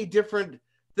so many different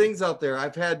things out there.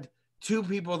 I've had two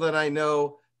people that I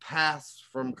know pass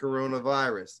from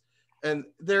coronavirus, and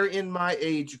they're in my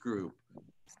age group.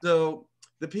 So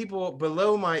the people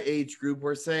below my age group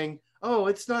were saying, "Oh,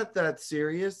 it's not that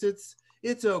serious.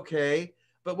 It's okay."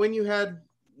 But when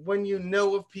you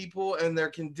know of people and their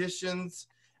conditions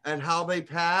and how they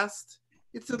passed,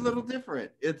 it's a little different.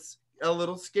 It's a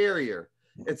little scarier.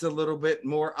 It's a little bit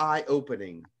more eye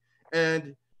opening.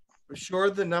 And sure,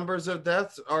 the numbers of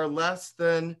deaths are less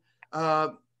than,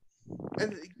 and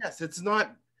yes, it's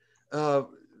not uh,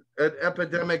 an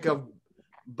epidemic of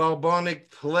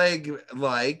bubonic plague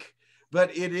like,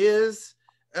 but it is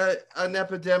an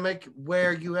epidemic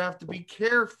where you have to be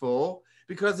careful,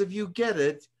 because if you get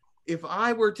it, if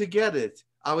I were to get it,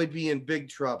 I would be in big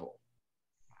trouble.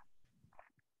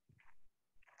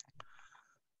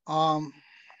 Um,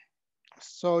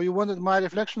 so you wanted my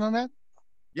reflection on that?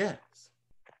 Yes.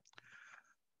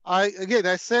 I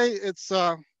say it's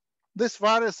this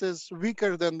virus is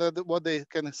weaker than what they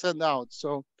can send out.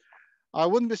 So I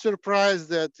wouldn't be surprised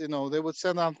that they would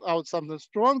send out something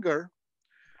stronger,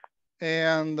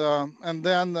 and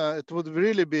then it would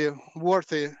really be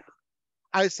worthy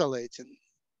isolating.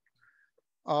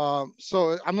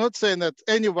 So I'm not saying that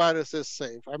any virus is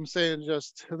safe. I'm saying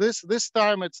just this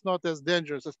time it's not as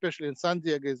dangerous, especially in San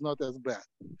Diego. It's not as bad.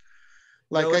 No,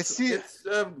 Like I see, it's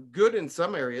good in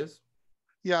some areas.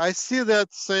 yeah, I see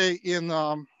that say in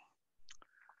uh,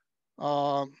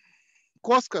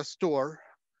 Costco store,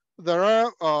 there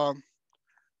are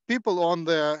people on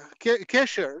the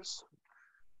cashiers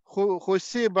who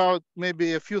see about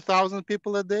maybe a few thousand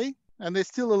people a day, and they're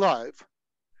still alive,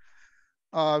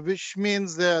 which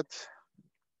means that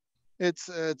it's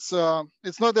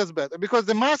not as bad, because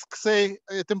the masks say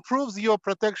it improves your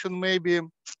protection maybe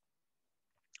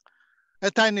a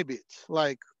tiny bit,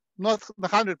 like not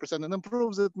 100%. It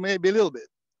improves it maybe a little bit.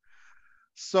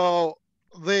 So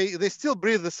they still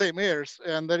breathe the same airs,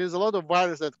 and there is a lot of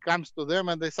virus that comes to them,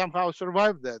 and they somehow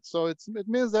survive that. So it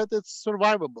means that it's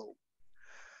survivable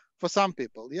for some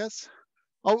people. Yes.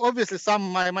 Obviously, some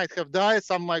might have died,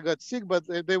 some might got sick, but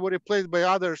they were replaced by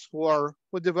others who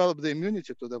developed the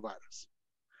immunity to the virus.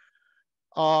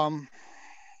 Um,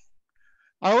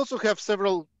 I also have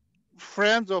several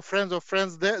friends of friends of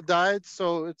friends that died,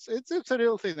 so it's a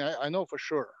real thing. I know for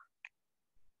sure.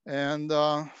 And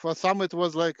for some, it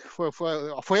was like for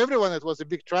everyone, it was a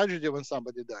big tragedy when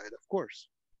somebody died. Of course.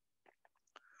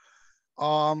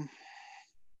 Um,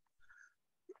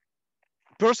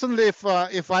 Personally, if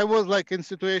I was like in a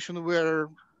situation where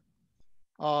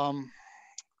um,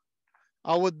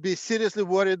 I would be seriously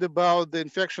worried about the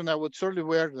infection, I would certainly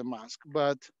wear the mask.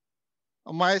 But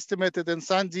my estimated in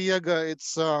San Diego,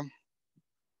 it's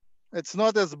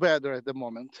not as bad right at the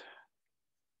moment.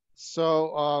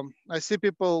 So I see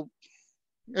people,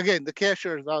 again, the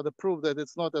cashiers are the proof that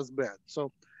it's not as bad.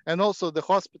 So, and also the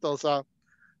hospitals are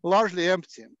largely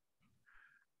empty.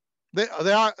 They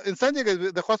are in San Diego.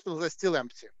 The hospitals are still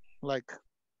empty, like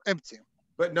empty.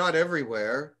 But not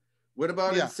everywhere. What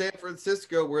about in Yeah, San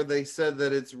Francisco, where they said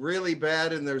that it's really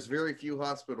bad and there's very few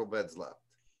hospital beds left?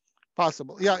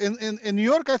 possible. Yeah, in New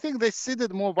York, I think they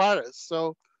seeded more virus.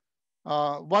 So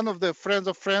one of the friends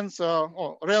of friends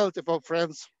or relative of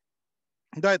friends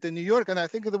died in New York, and I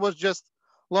think it was just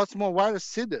lots more virus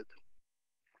seeded.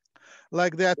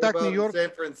 Like they What attacked New about in York. San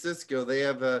Francisco? They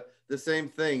have the same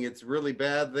thing. It's really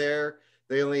bad there.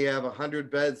 They only have 100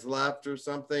 beds left or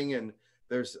something, and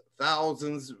there's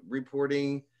thousands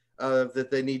reporting that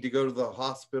they need to go to the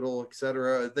hospital,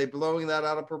 etc. Are they blowing that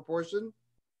out of proportion?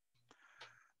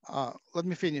 Let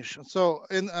me finish. So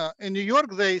in New York,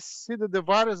 they seeded the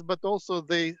virus, but also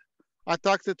they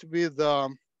attacked it with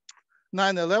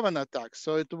 9/11 attack.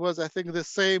 So it was, I think, the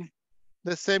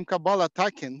same cabal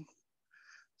attacking.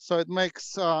 So it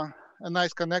makes a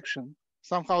nice connection.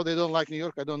 Somehow they don't like New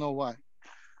York. I don't know why.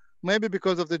 Maybe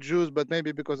because of the Jews, but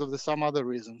maybe because of some other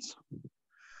reasons.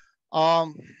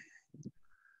 Um,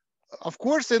 of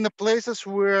course, in the places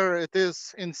where it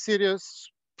is a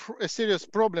serious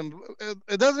problem,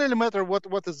 it doesn't really matter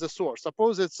what is the source.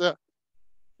 Suppose it's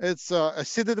it's a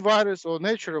seeded virus or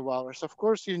natural virus. Of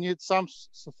course, you need some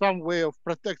way of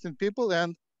protecting people,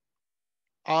 and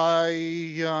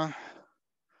I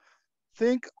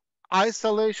think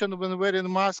isolation when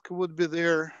wearing mask would be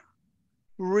there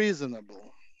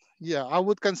reasonable. Yeah, I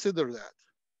would consider that.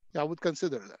 Yeah, I would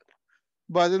consider that.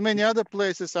 But in many other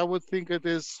places, I would think it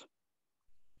is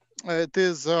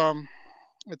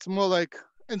it's more like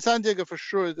in San Diego for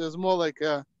sure. It is more like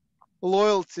a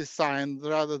loyalty sign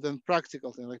rather than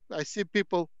practical thing. Like I see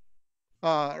people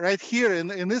right here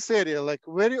in this area, like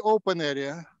very open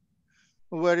area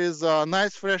where is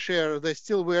nice fresh air. They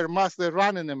still wear mask. They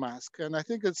run in a mask, and I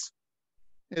think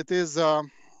it is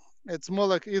it's more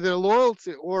like either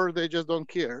loyalty or they just don't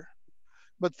care.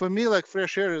 But for me, like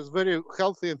fresh air is very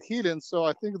healthy and healing. So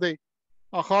I think they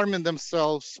are harming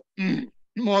themselves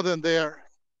more than they're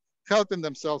helping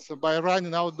themselves by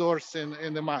running outdoors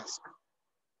in the mask.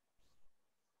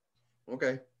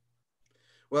 Okay.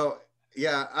 Well,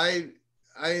 yeah, I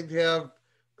have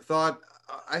thought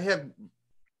I have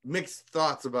mixed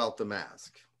thoughts about the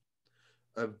mask.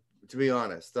 Uh, to be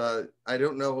honest, I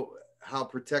don't know how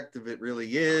protective it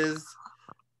really is,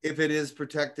 if it is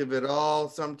protective at all.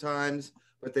 Sometimes,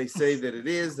 but they say that it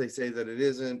is. They say that it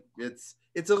isn't. It's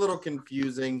a little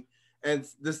confusing, and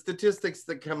the statistics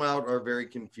that come out are very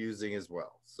confusing as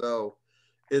well. So,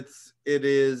 it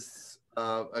is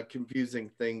a confusing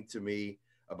thing to me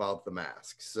about the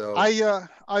mask. So I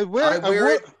I wear I wear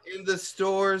wore it in the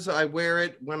stores. I wear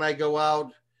it when I go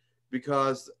out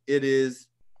because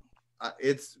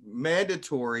it's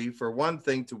mandatory for one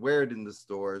thing to wear it in the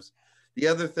stores. The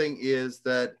other thing is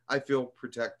that I feel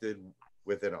protected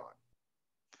with it on.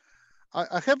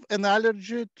 I have an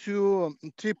allergy to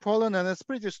tree pollen and it's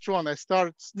pretty strong. I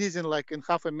start sneezing like in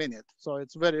half a minute, so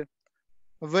it's very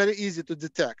easy to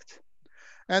detect.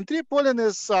 And tree pollen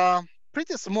is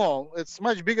pretty small. It's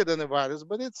much bigger than a virus,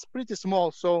 but it's pretty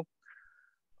small. So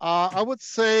I would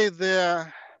say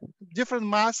the different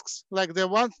masks, like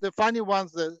the funny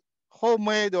ones, the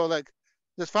homemade or like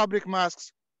the fabric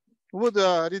masks, would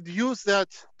reduce that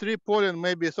tree pollen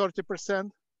maybe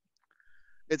 30%.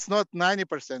 It's not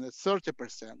 90%, it's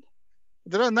 30%.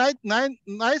 There are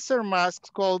nicer masks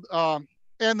called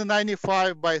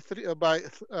N95 by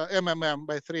MMM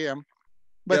by 3M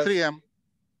by Yes, 3M.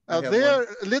 I have one. They're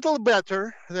a little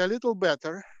better. They're a little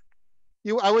better.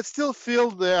 I would still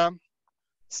feel the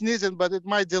sneezing, but it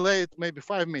might delay it maybe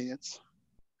 5 minutes.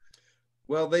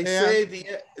 Well, they And say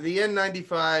the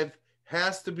N95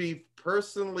 has to be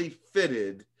personally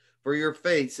fitted for your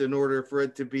face in order for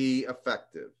it to be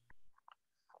effective.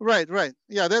 right.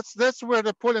 Yeah, that's where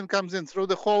the pollen comes in through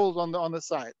the holes on the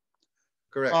side.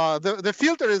 Correct. The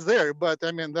filter is there, but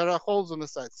I mean there are holes on the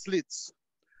side, slits.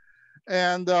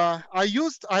 And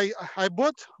I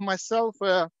bought myself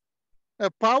a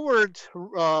powered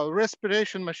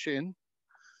respiration machine,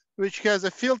 which has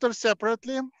a filter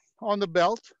separately on the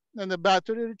belt and a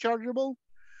battery rechargeable,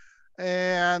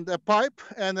 and a pipe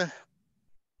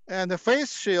and a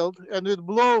face shield, and it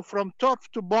blow from top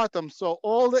to bottom, so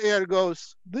all the air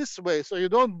goes this way. So you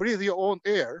don't breathe your own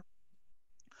air,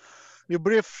 you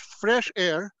breathe fresh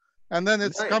air, and then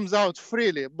it comes Nice. out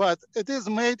freely. But it is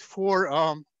made for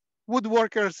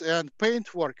woodworkers and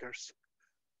paint workers,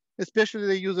 especially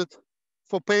they use it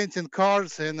for painting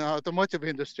cars in automotive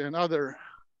industry and other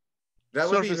That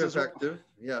would be surfaces. effective.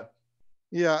 Yeah.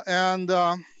 Yeah, and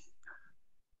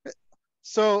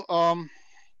so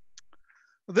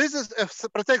this is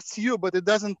protects you, but it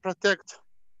doesn't protect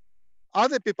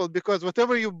other people because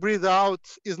whatever you breathe out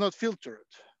is not filtered.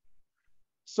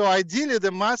 So ideally,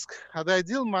 the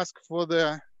ideal mask for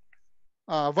the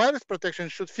virus protection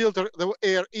should filter the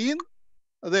air in.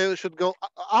 They should go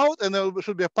out, and there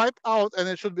should be a pipe out, and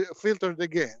it should be filtered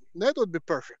again. That would be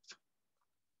perfect.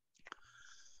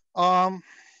 Um,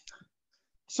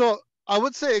 so I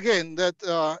would say again that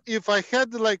if I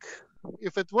had like,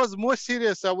 if it was more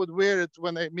serious, I would wear it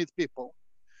when I meet people.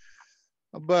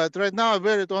 But right now I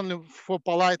wear it only for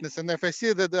politeness, and if I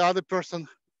see that the other person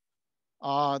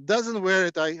doesn't wear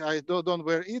it, I don't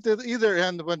wear it either.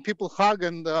 And when people hug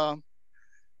and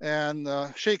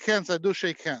shake hands, I do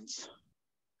shake hands,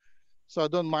 so I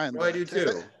don't mind Well, I do that.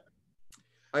 too.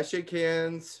 I shake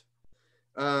hands.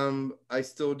 I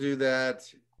still do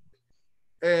that.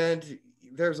 And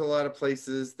there's a lot of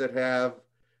places that have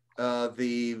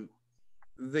the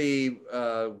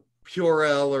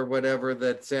Purell or whatever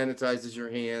that sanitizes your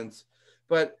hands.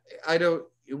 But I don't.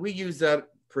 We use that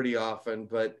pretty often.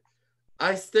 But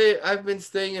I've been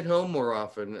staying at home more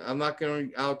often. I'm not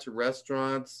going out to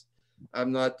restaurants.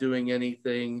 I'm not doing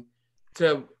anything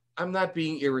to. I'm not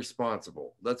being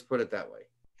irresponsible. Let's put it that way.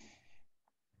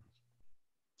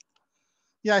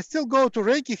 Yeah, I still go to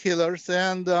Reiki healers,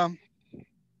 and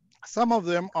some of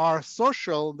them are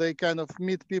social. They kind of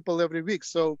meet people every week.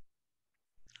 So,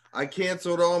 I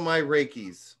canceled all my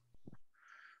Reikis.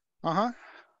 uh-huh.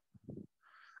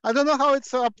 I don't know how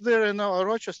it's up there in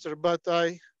Rochester, but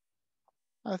I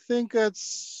think yeah,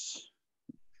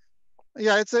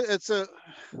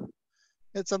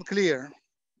 it's unclear.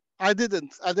 I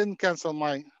didn't cancel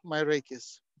my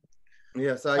Reikis.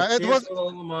 Yes, I It was canceled all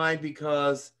of mine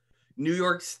because New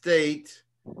York State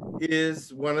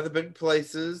is one of the big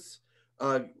places.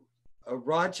 Uh,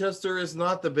 Rochester is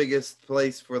not the biggest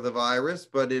place for the virus,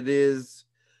 but it is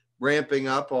ramping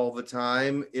up all the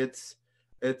time. It's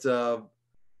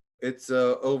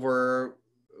over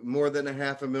more than a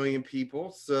half a million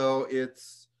people, so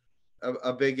it's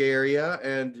a big area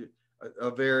and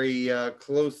a very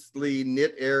closely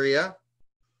knit area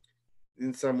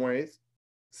in some ways.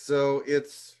 So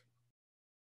it's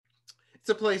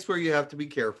a place where you have to be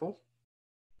careful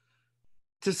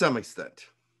to some extent.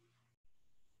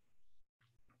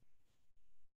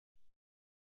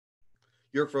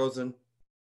 You're frozen.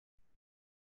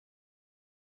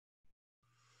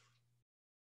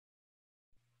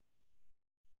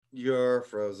 You're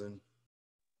frozen.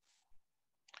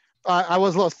 I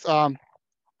was lost.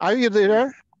 Are you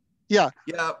there? Yeah.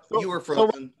 Yeah, So you were so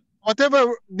frozen.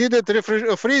 whatever needed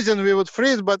freezing, we would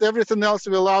freeze, but everything else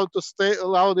we allowed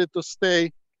it to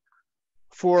stay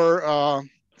for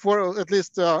at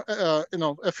least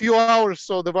a few hours,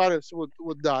 so the virus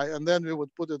would die, and then we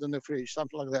would put it in the fridge,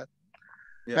 something like that.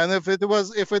 Yeah. And if it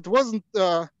wasn't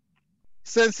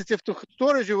sensitive to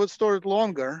storage, you would store it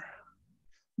longer.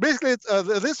 Basically,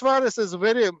 this virus is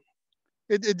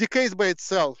it decays by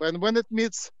itself, and when it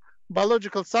meets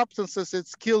biological substances,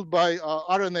 it's killed by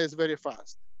RNAs very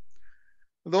fast.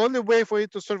 The only way for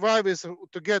it to survive is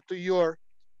to get to your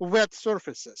wet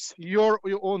surfaces, your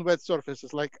own wet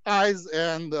surfaces, like eyes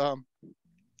and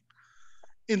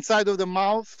inside of the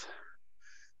mouth,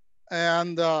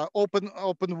 and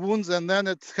open wounds, and then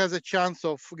it has a chance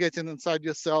of getting inside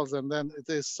your cells, and then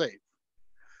it is safe.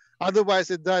 Otherwise,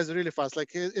 it dies really fast.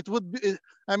 Like it would be.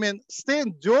 I mean,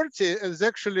 staying dirty is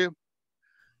actually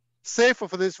safer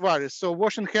for this virus. So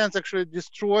washing hands actually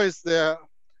destroys the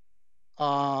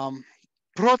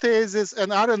proteases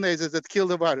and RNases that kill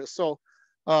the virus. So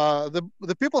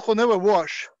the people who never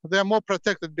wash, they're more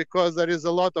protected because there is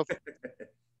a lot of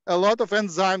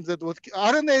enzymes that would.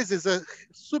 RNase is a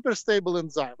super stable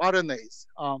enzyme. Yep.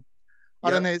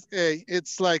 RNase A.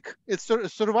 It's like it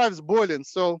survives boiling.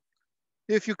 So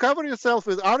if you cover yourself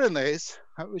with RNase,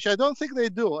 which I don't think they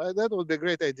do, that would be a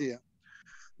great idea.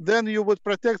 Then you would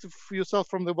protect yourself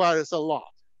from the virus a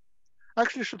lot.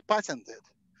 Actually, should patent it.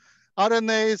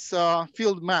 RNase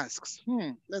field masks.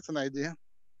 That's an idea.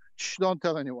 Shh, don't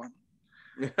tell anyone.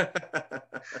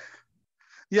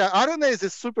 Yeah, RNase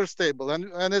is super stable,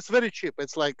 and it's very cheap.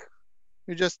 It's like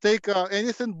you just take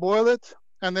anything, boil it,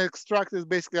 and the extract is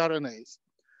basically RNase.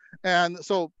 And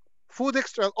so food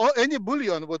extract, or any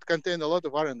bouillon would contain a lot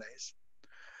of RNase,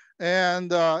 and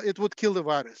it would kill the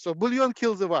virus. So bouillon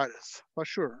kills the virus for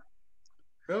sure.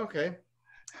 Okay.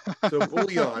 So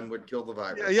bouillon would kill the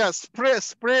Yeah, virus. yeah,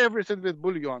 spray everything with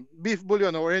bouillon, beef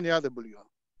bouillon or any other bouillon.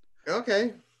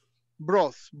 Okay.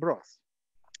 Broth.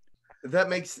 That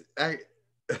makes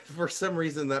for some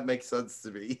reason that makes sense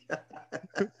to me.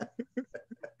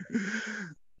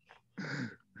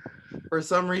 For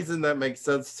some reason that makes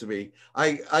sense to me.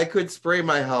 I could spray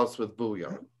my house with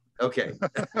bouillon. Okay.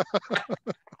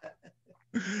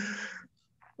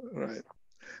 Right.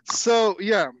 So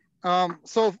yeah.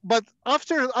 But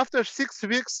after 6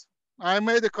 weeks, I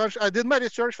did my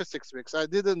research for 6 weeks. I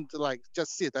didn't like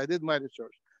just sit. I did my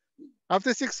research.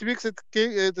 After 6 weeks,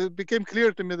 it became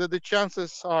clear to me that the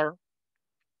chances are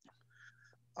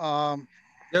um,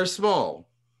 They're small.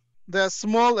 they're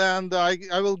small, and I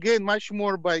will gain much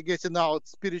more by getting out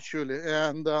spiritually.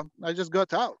 And I just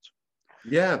got out,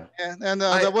 Yeah. and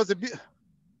I there was a bit.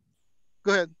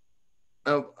 Go ahead.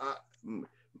 uh,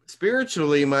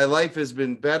 spiritually my life has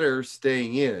been better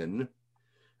staying in.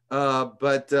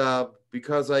 But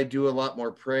because I do a lot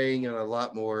more praying and a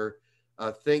lot more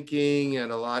thinking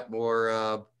and a lot more,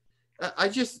 I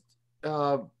just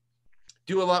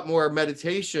do a lot more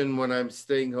meditation when I'm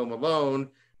staying home alone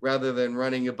rather than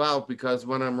running about, because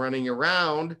when I'm running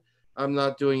around, I'm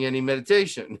not doing any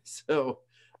meditation. So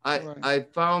Right. I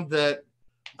found that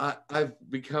I've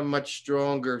become much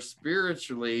stronger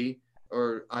spiritually,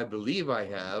 or I believe I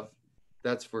have.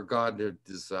 That's for God to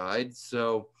decide.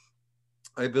 So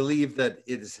I believe that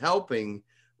it is helping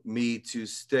me to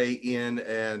stay in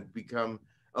and become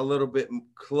a little bit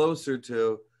closer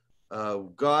to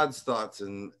God's thoughts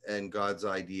and God's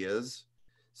ideas.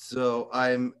 So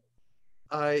I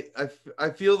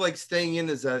feel like staying in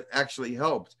has actually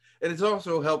helped, and it's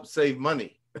also helped save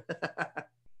money.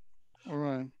 All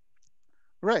right.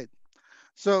 Right.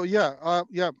 So yeah,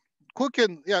 yeah,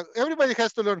 cooking. Yeah, everybody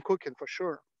has to learn cooking for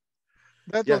sure.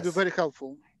 That will be Yes, very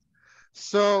helpful.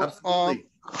 So absolutely.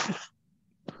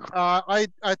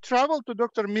 I traveled to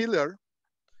Dr. Miller,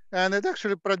 and it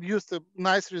actually produced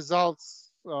nice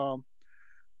results.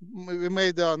 We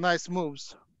made nice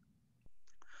moves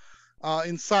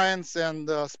in science and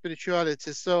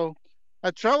spirituality. So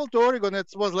I traveled to Oregon. It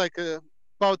was like a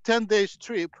about 10 days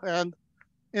trip, and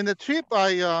in the trip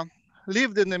I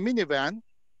lived in a minivan.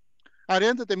 I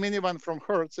rented a minivan from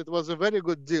Hertz. It was a very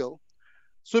good deal.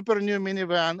 Super new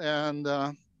minivan and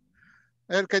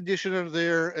air conditioner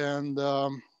there, and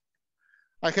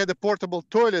I had a portable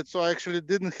toilet, so I actually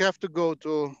didn't have to go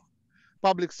to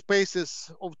public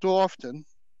spaces too often.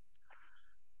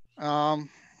 Um,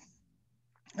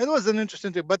 it was an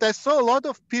interesting trip, but I saw a lot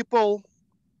of people.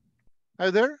 Are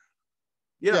you there?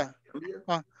 Yeah. Yeah,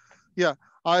 uh, yeah.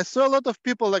 I saw a lot of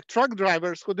people like truck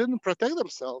drivers who didn't protect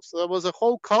themselves. There was a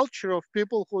whole culture of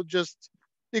people who just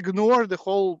ignored the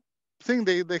whole thing.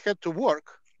 They had to work,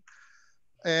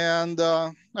 and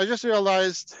I just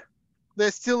realized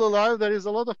they're still alive. There is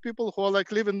a lot of people who are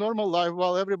like living normal life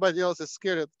while everybody else is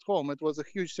scared at home. It was a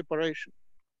huge separation,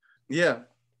 Yeah.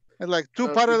 and like two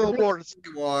It parallel depends worlds. on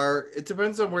where you are. It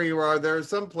depends on where you are. There are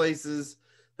some places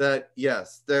that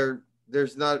yes,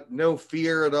 there's not no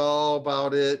fear at all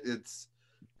about it. It's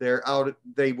they're out.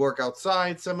 They work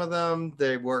outside. Some of them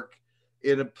they work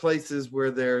in places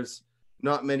where there's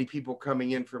not many people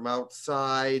coming in from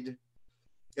outside,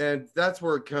 and that's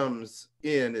where it comes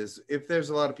in. Is if there's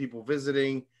a lot of people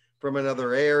visiting from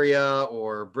another area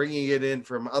or bringing it in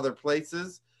from other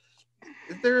places,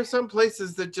 there are some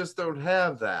places that just don't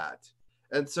have that.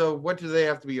 And so, what do they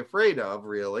have to be afraid of,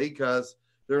 really? Because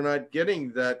they're not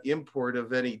getting that import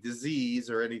of any disease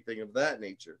or anything of that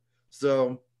nature.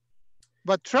 So,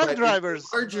 But truck but in drivers,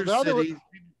 larger the other, cities,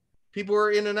 people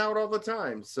are in and out all the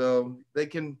time. So, they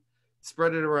can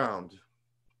spread it around.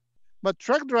 but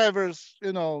truck drivers,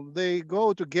 they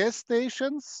go to gas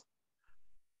stations.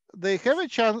 They have a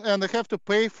chance, and they have to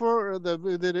pay for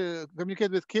the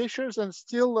communicate with cashiers, and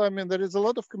still, I mean, there is a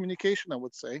lot of communication. I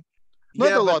would say, not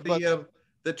Yeah, a but lot, but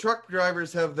the truck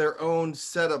drivers have their own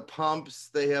set of pumps.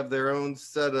 They have their own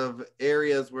set of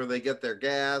areas where they get their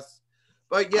gas.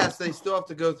 But yes, they still have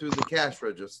to go through the cash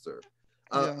register.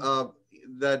 Uh, yeah, uh,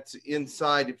 that's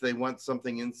inside if they want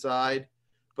something inside.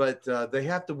 But they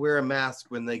have to wear a mask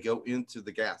when they go into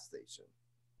the gas station.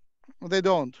 they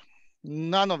don't.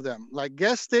 None of them. Like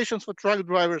gas stations for truck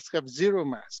drivers have zero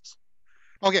masks.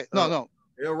 Okay, no, Uh, no.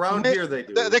 Around May, here, they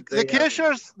do. the They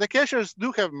have. cashiers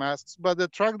do have masks, but the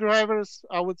truck drivers,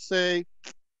 I would say,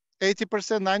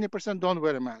 80%, 90% don't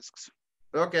wear masks.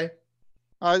 Okay.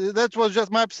 That was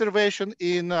just my observation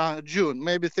in June.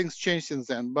 Maybe things changed since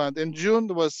then, but in June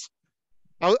was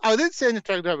I didn't see any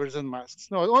truck drivers in masks.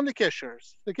 No, only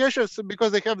cashiers. The cashiers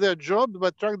because they have their job,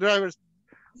 but truck drivers,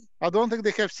 I don't think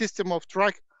they have system of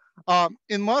truck.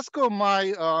 In Moscow,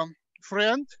 my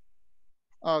friend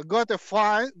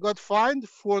got fined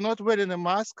for not wearing a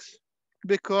mask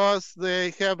because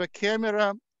they have a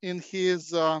camera in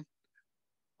his uh,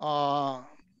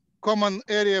 common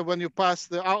area when you pass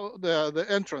the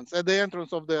entrance at the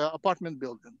entrance of the apartment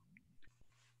building.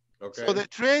 So Okay. they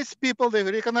trace people, they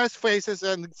recognize faces,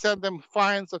 and send them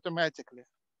fines automatically.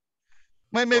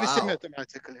 Maybe Wow.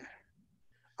 semi-automatically.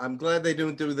 I'm glad they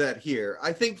don't do that here.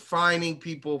 I think fining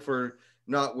people for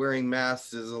not wearing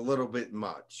masks is a little bit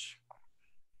much.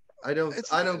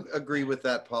 It's I don't agree with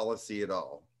that policy at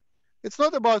all. it's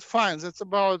not about fines. It's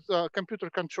about computer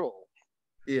control.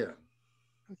 Yeah.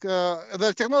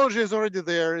 The technology is already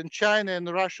there in China and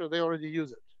Russia. They already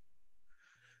use it.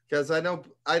 Because I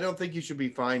don't think you should be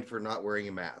fined for not wearing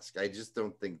a mask. I just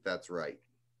don't think that's right.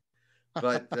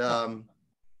 But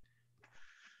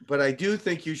but I do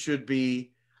think you should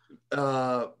be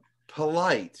uh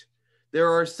polite. There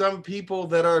are some people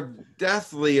that are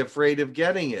deathly afraid of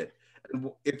getting it. And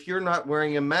if you're not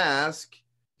wearing a mask,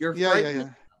 you're Yeah, yeah,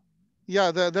 frightening.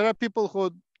 yeah, yeah. There are people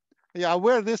who, yeah,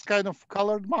 wear this kind of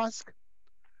colored mask,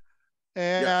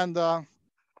 Yes. and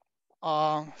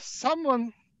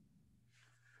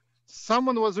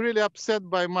someone was really upset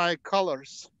by my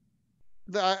colors.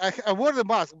 I wore the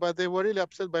mask, but they were really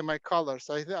upset by my colors.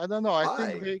 I don't know.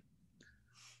 Why?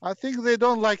 I think they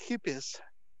don't like hippies,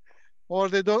 or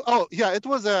they don't. Oh, yeah, it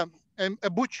was a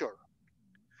butcher,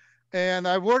 and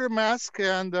I wore a mask,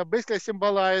 and basically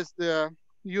symbolized the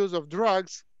use of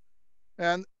drugs.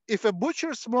 And if a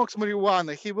butcher smokes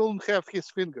marijuana, he won't have his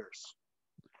fingers.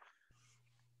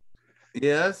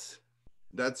 Yes,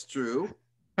 that's true.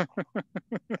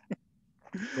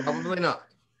 Probably not.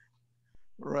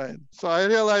 Right. So I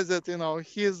realized that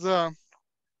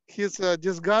his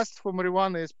disgust for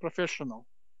marijuana is professional.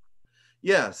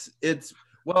 Yes, it's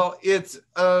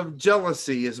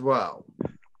jealousy as well.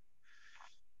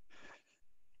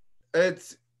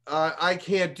 It's I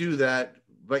can't do that,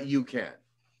 but you can.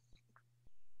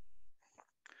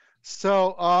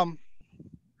 So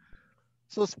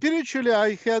so spiritually,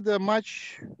 I had a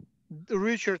much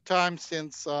richer time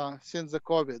since the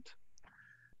COVID.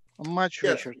 A much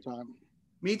Yes, richer time.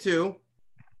 me too.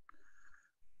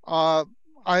 Uh,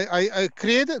 I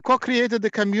co-created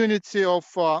the community of.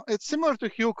 It's similar to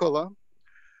Hucolo.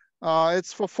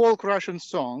 It's for folk Russian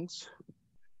songs,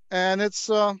 and it's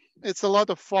a lot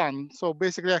of fun. So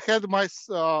basically, I had my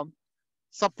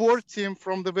support team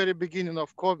from the very beginning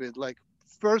of COVID. Like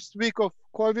first week of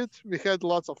COVID, we had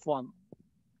lots of fun,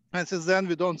 and since then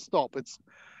we don't stop. It's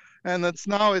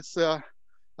now it's a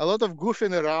lot of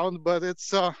goofing around, but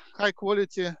it's high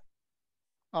quality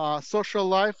social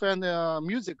life and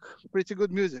music, pretty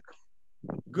good music.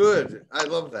 Good. I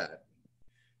love that.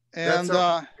 That And sounds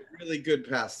like a really good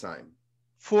pastime.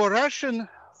 for Russians,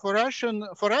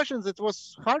 it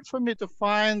was hard for me to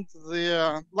find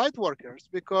the light workers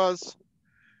because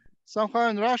somehow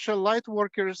in Russia, light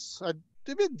workers are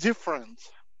a bit different.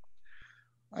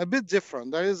 A bit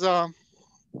different. There is a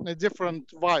different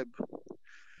vibe.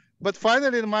 But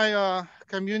finally, in my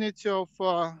community of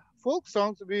folk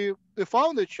songs, we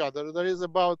found each other. There is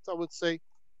about, I would say,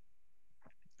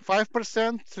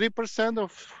 5%, 3%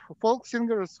 of folk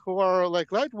singers who are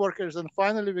like light workers, and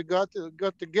finally we got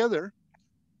together,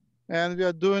 and we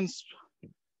are doing.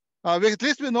 At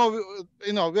least we know,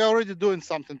 we're already doing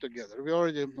something together. We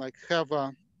already like have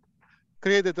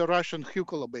created a Russian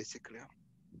Hucolo basically.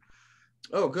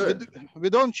 Oh, We, good. we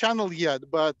don't channel yet,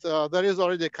 but there is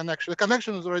already a connection. The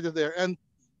connection is already there, and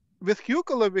with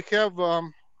Hucolo we have.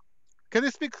 Can you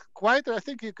speak quiet? I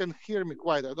think you can hear me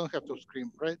quiet. I don't have to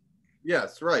scream, right?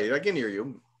 Yes, right. I can hear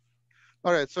you.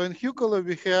 All right. So in Hucolo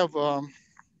we have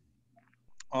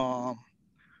um,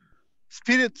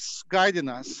 spirits guiding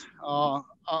us.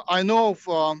 I know of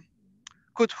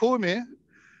Kuthumi,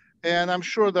 and I'm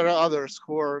sure there are others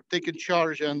who are taking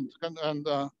charge and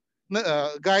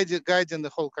guiding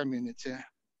the whole community.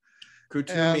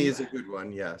 Kutumi And is a good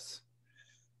one. Yes.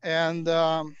 and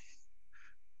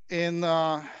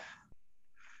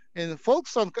in folk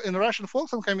song, in Russian folk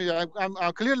song community,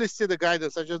 I clearly see the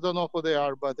guidance. I just don't know who they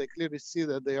are, but I clearly see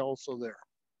that they are also there.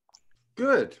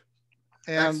 Good.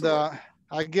 And Excellent.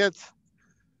 I get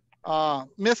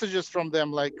messages from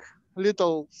them, like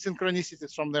little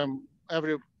synchronicities from them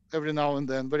every now and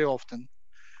then, very often.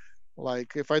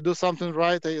 Like if I do something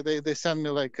right, they send me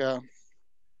like a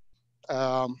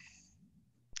um,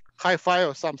 high five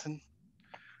or something.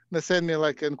 They send me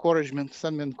like encouragement,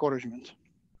 send me encouragement.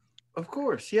 Of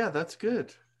course. Yeah, that's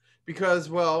good. Because,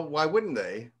 well, why wouldn't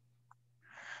they?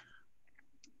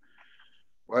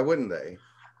 Why wouldn't they?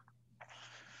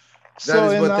 That So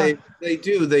is in what they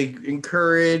do. They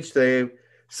encourage, they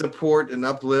support and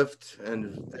uplift,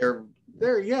 and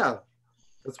they're yeah,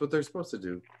 that's what they're supposed to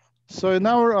do.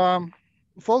 our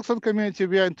Volkswagen community,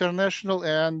 we are international,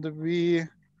 and we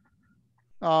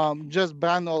just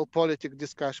ban all politics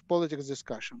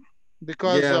discussion,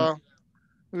 because Yeah,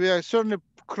 we are certainly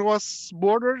cross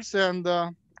borders, and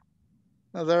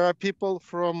there are people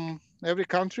from every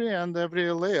country and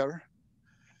every layer,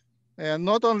 and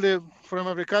not only from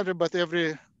every country, but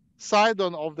every side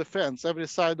of the fence, every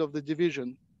side of the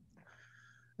division,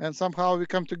 and somehow we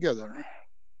come together.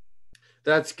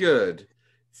 that's good.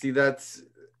 See,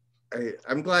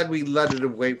 I'm glad we led it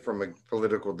away from a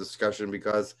political discussion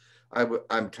because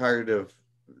I'm tired of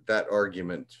that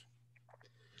argument.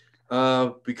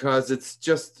 Because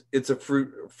it's a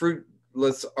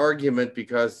fruitless argument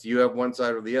because you have one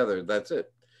side or the other. That's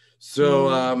it.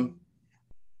 So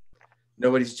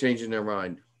nobody's changing their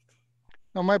mind.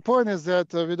 Now, my point is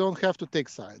that we don't have to take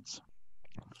sides.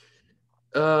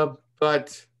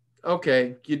 But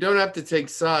okay, you don't have to take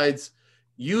sides.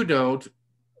 You don't.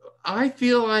 I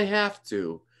feel I have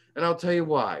to, and I'll tell you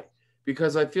why.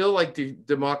 Because I feel like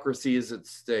democracy is at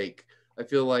stake. I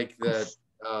feel like that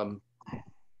um,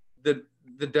 the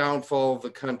the downfall of the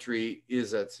country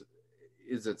is at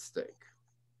stake.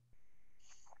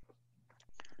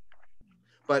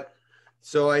 But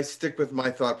so I stick with my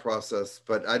thought process,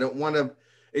 but I don't want to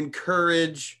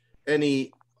encourage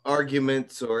any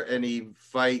arguments or any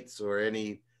fights or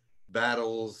any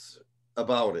battles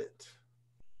about it.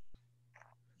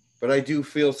 But I do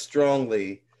feel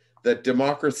strongly that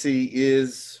democracy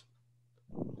is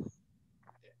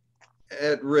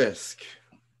at risk.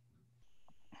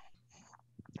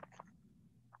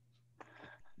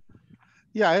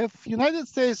 Yeah, if United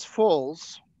States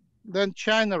falls, then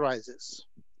China rises,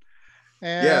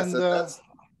 Yes, and and that's,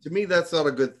 to me, that's not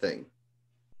a good thing.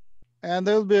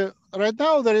 there'll be, right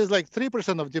now there is like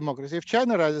 3% of democracy. If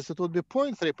China rises, it would be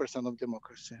 0.3% of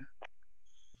democracy.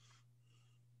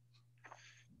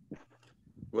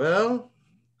 Well,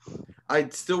 I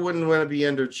still wouldn't want to be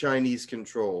under Chinese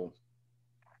control.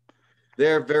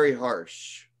 They're very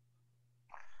harsh.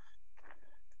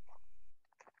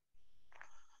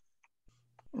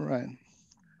 Right.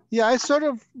 Yeah, I sort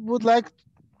of would like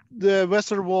the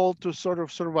Western world to sort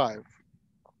of survive.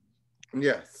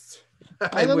 Yes,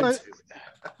 I I don't would know too.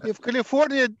 if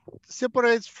California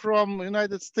separates from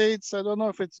United States. I don't know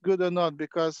if it's good or not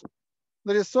because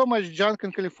there is so much junk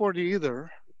in California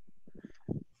either.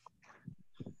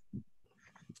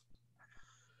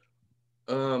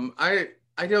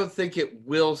 I don't think it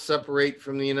will separate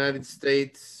from the United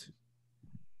States.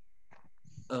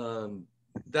 Um,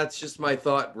 that's just my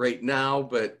thought right now,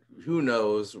 but who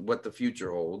knows what the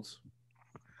future holds.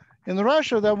 In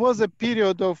Russia, there was a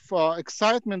period of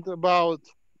excitement about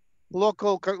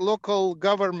local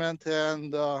government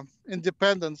and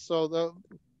independence. So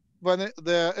when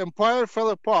the empire fell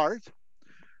apart,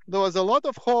 there was a lot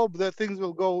of hope that things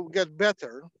will get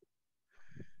better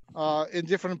in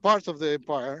different parts of the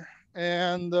empire,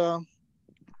 and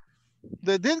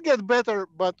they did get better,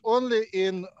 but only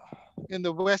in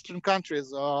the Western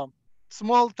countries,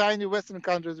 small, tiny Western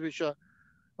countries, which are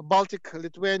Baltic,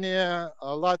 Lithuania,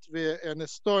 Latvia, and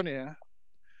Estonia.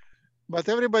 But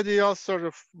everybody else sort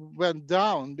of went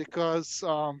down because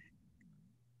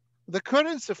the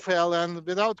currency fell, and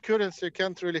without currency, you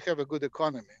can't really have a good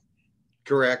economy.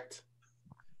 Correct.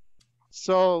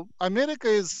 So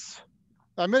America's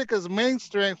main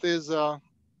strength is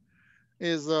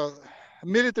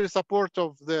military support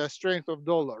of the strength of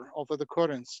dollar of the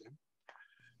currency.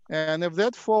 And if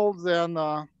that falls, then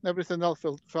everything else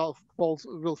will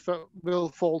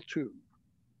fall too.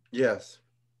 Yes.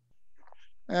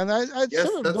 And I Yes,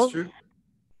 sort of that's don't. true.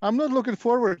 I'm not looking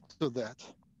forward to that.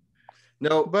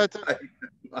 No, But I'm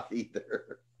not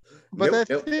either. but Nope, I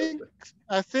nope, think nope.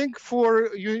 I think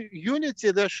for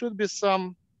unity there should be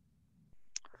some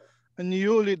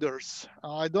new leaders.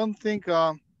 I don't think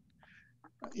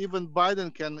even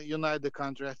Biden can unite the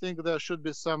country. I think there should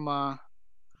be some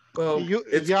Well,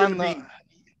 it's going to young. be,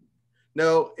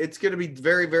 no, it's going to be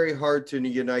very, very hard to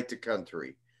unite the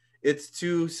country. It's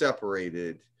too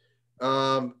separated.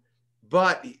 Um,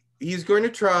 but he's going to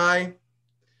try.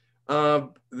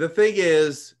 The thing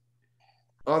is,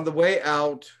 on the way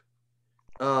out,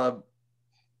 uh,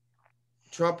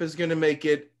 Trump is going to make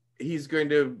it, he's going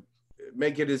to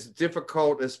make it as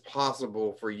difficult as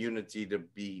possible for unity to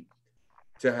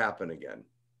happen again.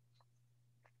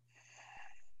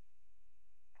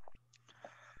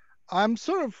 I'm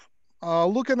sort of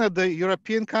looking at the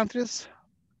European countries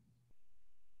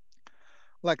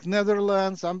like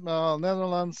Netherlands and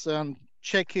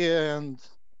Czechia and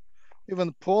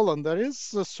even Poland. There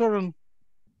is a certain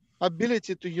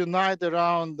ability to unite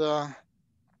around good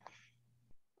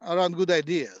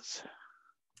ideas.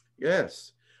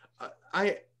 Yes.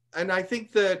 I and I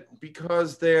think that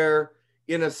because they're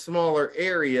in a smaller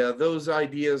area, those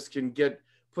ideas can get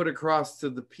put across to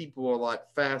the people a lot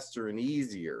faster and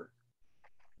easier.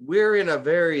 We're in a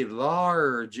very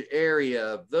large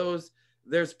area. Those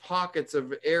There's pockets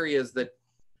of areas that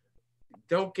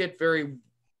don't get very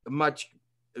much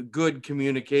good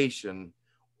communication,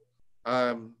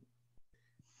 um,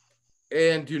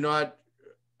 and do not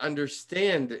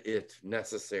understand it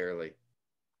necessarily.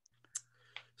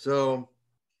 So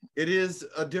it is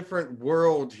a different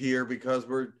world here because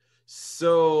we're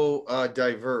so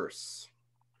diverse.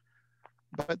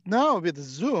 But now with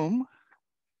Zoom,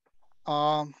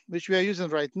 which we are using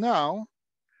right now,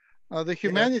 the Yes.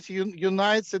 humanity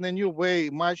unites in a new way,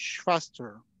 much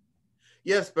faster.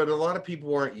 Yes, but a lot of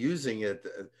people aren't using it.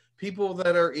 People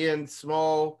that are in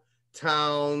small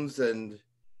towns, and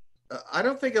I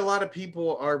don't think a lot of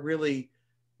people are really,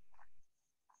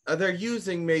 they're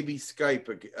using maybe Skype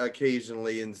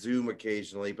occasionally and Zoom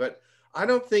occasionally, but I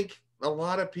don't think a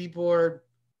lot of people are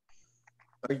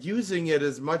using it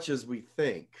as much as we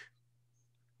think.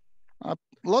 Uh,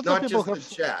 lots of Not people just have, the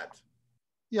chat.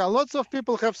 yeah, lots of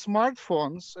people have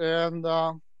smartphones, and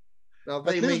Now at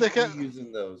they least may be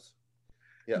using those.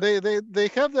 Yeah, they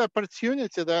have the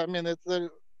opportunity. That I mean,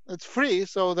 it's free,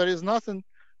 so there is nothing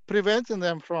preventing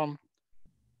them from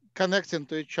connecting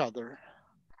to each other.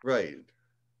 right.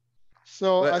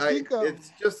 So But I I think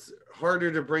it's just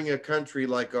harder to bring a country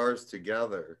like ours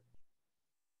together.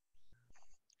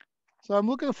 So I'm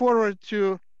looking forward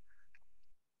to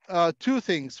two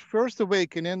things. First,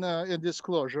 awakening and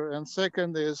disclosure, and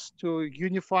second is to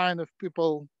unifying of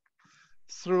people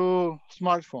through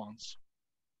smartphones.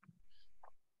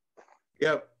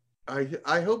 Yep.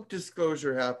 I hope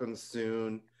disclosure happens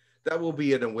soon. That will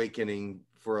be an awakening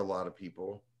for a lot of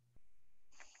people.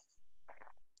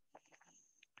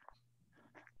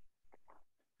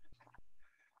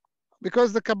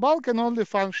 Because the cabal can only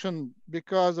function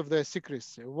because of their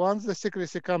secrecy. Once the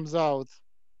secrecy comes out,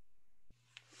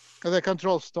 the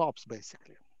control stops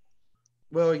basically.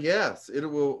 Well, yes, it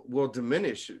will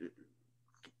diminish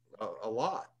a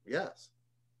lot. Yes,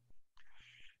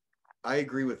 I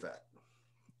agree with that.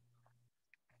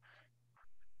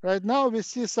 Right now, we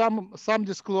see some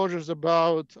disclosures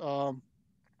about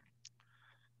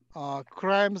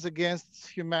crimes against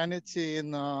humanity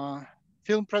in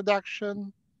film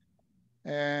production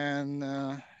and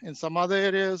in some other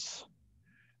areas.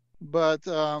 But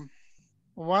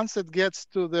once it gets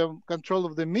to the control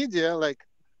of the media, like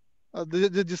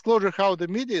the disclosure how the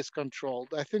media is controlled,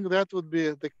 I think that would be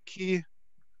the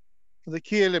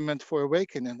key element for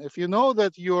awakening. If you know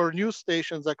that your news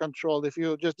stations are controlled, if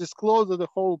you just disclose the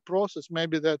whole process,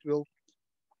 maybe that will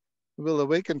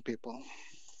awaken people.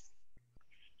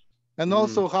 And Mm,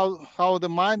 also how the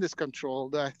mind is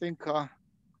controlled. I think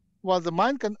the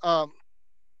mind can.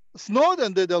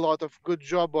 Snowden did a lot of good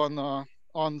job on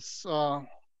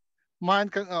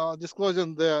mind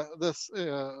disclosing the this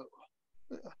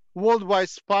worldwide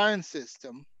spying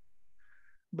system.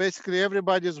 Basically,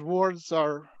 everybody's words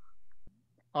are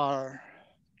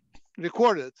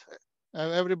recorded,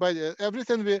 and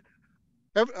everything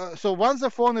so once the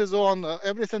phone is on,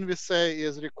 everything we say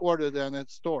is recorded and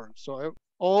it's stored. So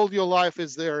all your life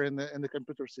is there in the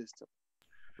computer system.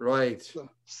 right.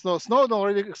 So Snowden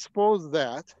already exposed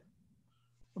that,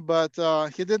 but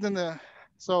he didn't.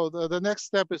 So the next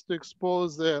step is to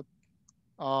expose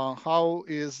how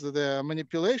is the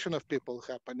manipulation of people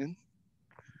happening,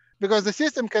 because the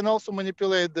system can also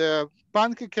manipulate the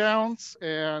bank accounts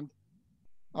and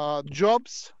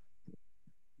jobs,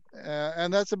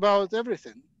 and that's about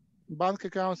everything. Bank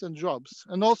accounts and jobs,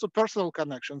 and also personal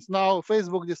connections. Now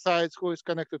Facebook decides who is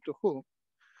connected to who.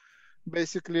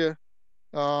 Basically,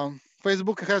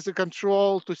 Facebook has the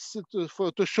control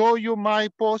to show you my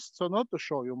posts or not to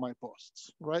show you my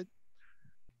posts, right?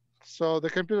 So the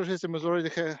computer system is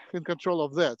already in control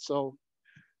of that. So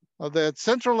the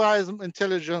centralized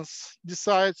intelligence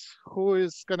decides who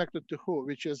is connected to who,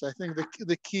 which is, I think,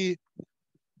 the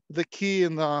key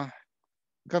in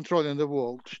controlling the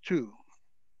world too.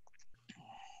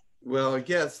 Well,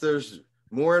 yes, there's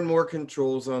more and more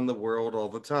controls on the world all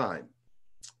the time.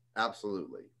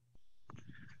 Absolutely.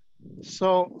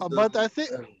 So, So, but I think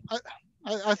I,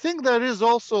 I think there is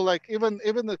also, like, even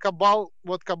the cabal,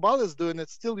 what cabal is doing,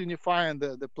 it's still unifying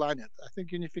the planet. I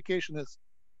think unification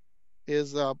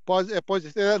is a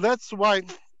positive. That's why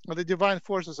the divine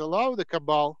forces allow the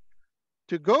cabal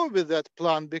to go with that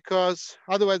plan, because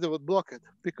otherwise they would block it.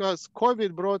 Because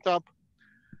COVID brought up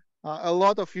a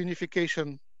lot of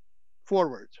unification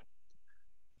forward.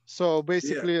 So yeah,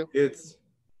 basically, it's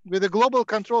with the global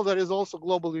control, there is also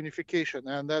global unification,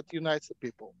 and that unites the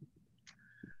people.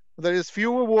 There is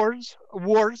fewer wars,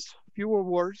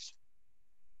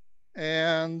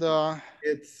 and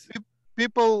it's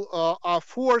people are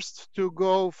forced to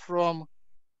go from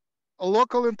a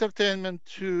local entertainment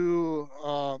to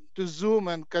Zoom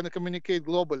and kind of communicate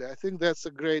globally. I think that's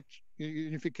a great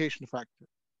unification factor.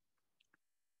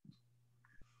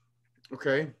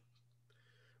 okay.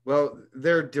 Well,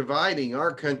 they're dividing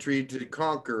our country to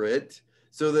conquer it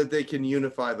so that they can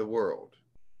unify the world.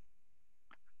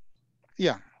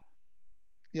 Yeah,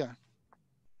 yeah,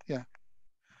 yeah.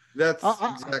 That's Uh,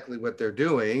 uh, exactly what they're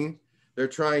doing. They're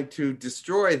trying to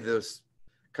destroy this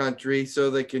country so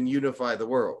they can unify the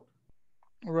world.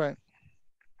 right.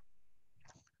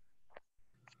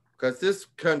 Because this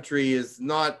country is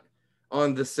not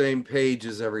on the same page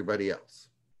as everybody else.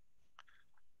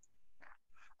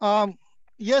 Um,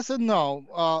 yes and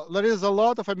no. There is a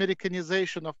lot of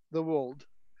Americanization of the world.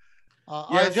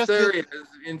 I Yes, just there did. is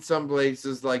in some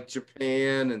places like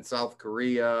Japan and South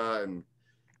Korea and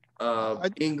I,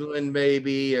 England,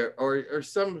 maybe, or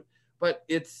some, but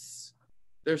it's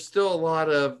there's still a lot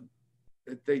of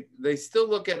they still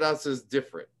look at us as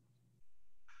different.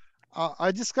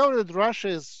 I discovered that Russia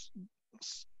is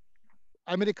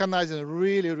Americanizing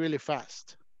really, really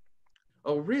fast.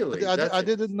 Oh, really? I That's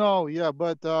didn't interesting. know. Yeah,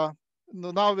 but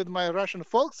now with my Russian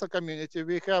folks community,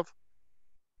 we have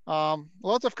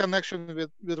lots of connection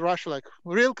with Russia, like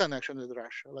real connection with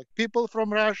Russia, like people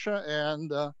from Russia,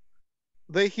 and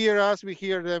they hear us, we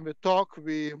hear them, we talk,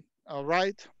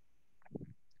 right?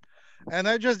 And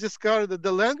I just discovered that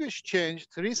the language changed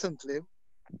recently.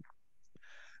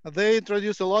 They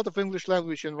introduced a lot of English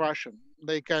language in Russian.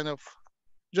 They kind of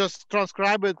just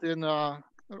transcribe it in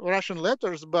Russian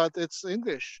letters, but it's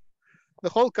English. The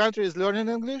whole country is learning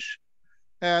English,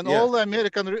 and all the Yes,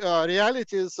 American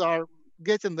realities are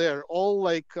getting there. All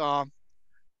like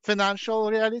financial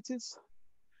realities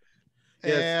yes.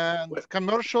 and Wh-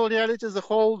 commercial realities. The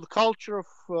whole culture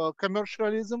of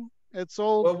commercialism. It's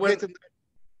all Well, when getting.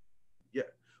 yeah,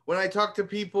 when I talk to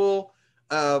people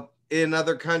in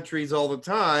other countries all the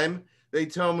time, they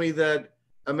tell me that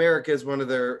America is one of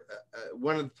the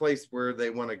places where they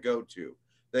want to go to.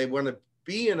 They want to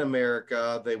be in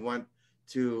America.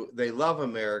 They love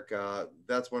America.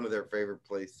 That's one of their favorite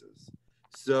places.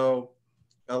 So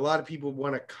a lot of people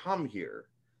want to come here,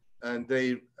 and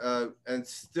they and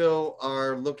still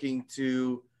are looking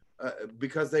to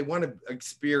because they want to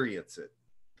experience it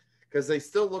because they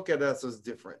still look at us as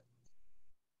different.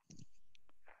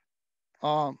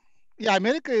 Um, yeah,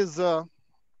 America is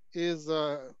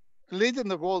leading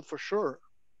the world for sure.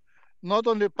 Not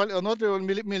only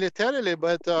militarily,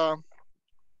 but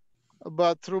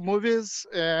through movies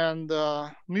and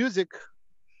music.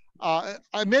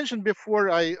 I mentioned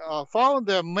before I found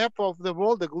a map of the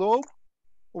world, the globe,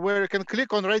 where you can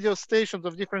click on radio stations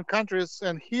of different countries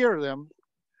and hear them.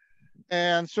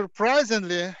 And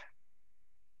surprisingly,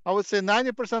 I would say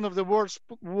 90% of the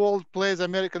world plays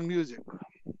American music.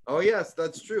 Oh yes,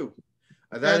 that's true.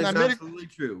 That And is absolutely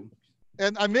true.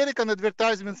 American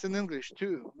advertisements in English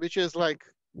too, which is like,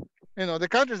 the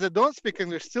countries that don't speak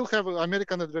English still have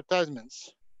American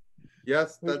advertisements.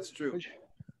 Yes, Which, that's true. which,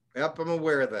 Yep, I'm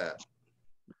aware of that.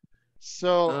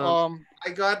 so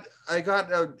I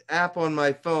got an app on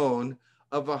my phone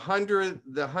of the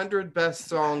 100 best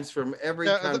songs from every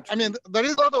I mean, country. there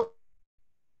is a lot of.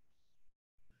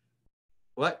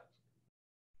 What?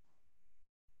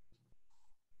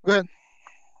 Go ahead.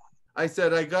 I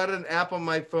said I got an app on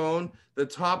my phone, the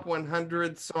top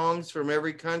 100 songs from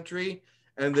every country,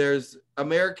 and there's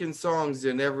American songs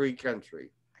in every country.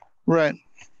 Right.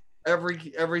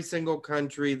 Every single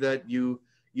country that you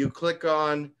click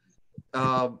on,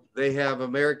 they have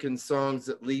American songs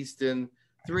at least in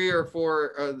three or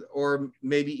four, or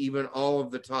maybe even all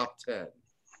of the top 10.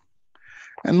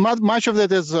 And much of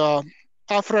that is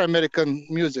Afro-American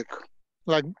music,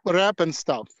 like rap and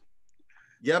stuff.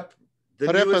 Yep, the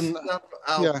Rap newest and stuff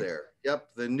out Yeah, there. Yep,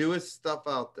 the newest stuff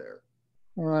out there.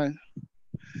 right.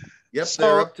 Yep, they're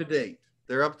So up to date.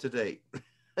 They're up to date.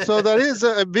 so there is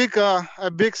a big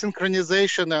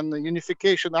synchronization and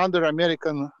unification under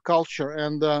American culture,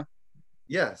 and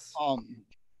Yes, um,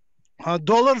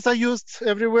 dollars are used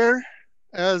everywhere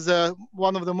as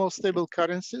one of the most stable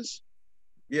currencies.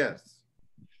 yes,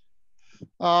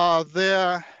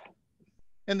 The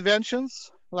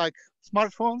inventions like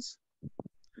smartphones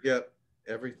yep,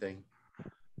 everything.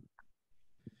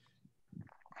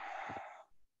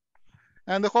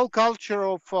 and the whole culture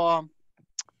of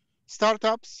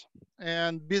startups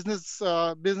and business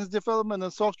development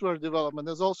and software development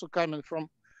is also coming from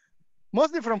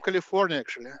mostly from California,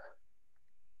 actually.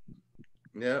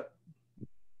 Yep.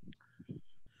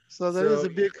 So there is So a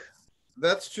big.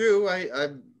 that's true.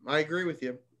 I agree with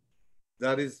you.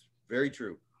 That is very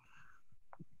true.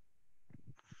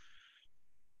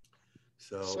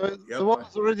 So So the yep. world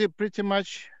is already pretty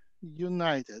much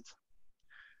united,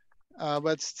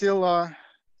 but still,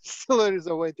 still there is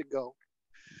a way to go.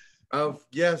 Of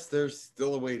yes, there's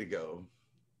still a way to go.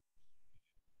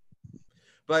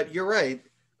 But you're right.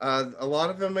 A lot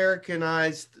of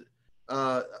Americanized,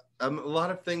 uh, a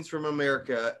lot of things from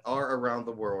America are around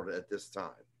the world at this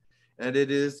time, and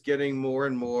it is getting more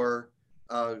and more.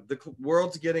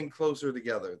 World's getting closer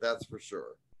together. That's for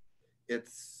sure.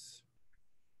 It's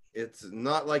it's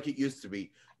not like it used to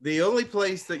be. The only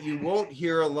place that you won't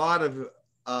hear a lot of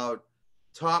uh,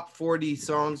 top 40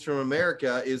 songs from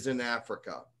America is in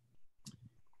Africa.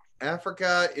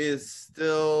 Africa is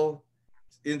still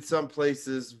in some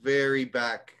places very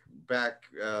backwards.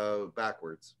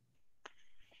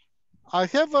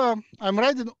 I'm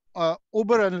riding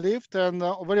Uber and Lyft, and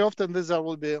very often these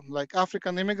will be like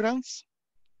African immigrants,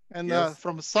 and Yes,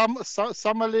 from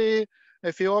Somalia,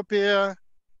 Ethiopia,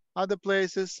 other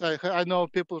places. I know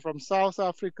people from South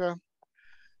Africa,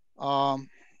 um,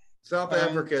 South and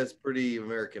Africa is pretty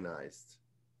Americanized.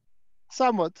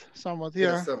 somewhat, Yes,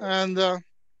 yeah. somewhat. And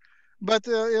but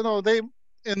they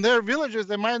in their villages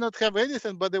they might not have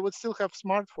anything, but they would still have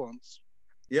smartphones,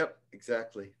 Yep,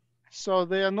 exactly. so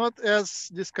they are not as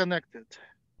disconnected.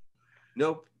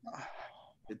 Nope,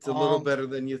 it's a little Um, better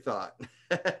than you thought.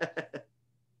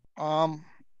 um,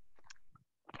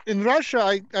 in Russia,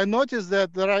 I noticed that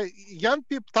there are young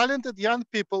people, talented young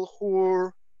people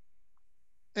who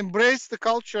embrace the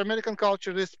culture, American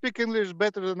culture. They speak English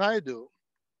better than I do.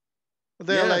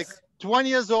 They're like Yes. 20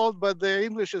 years old, but their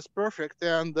English is perfect,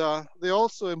 and they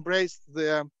also embrace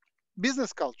the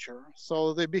business culture. So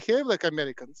they behave like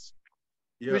Americans,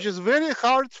 which Yep. is very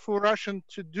hard for Russian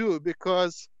to do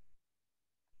because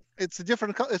it's a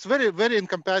different. It's very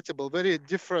incompatible, very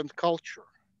different culture.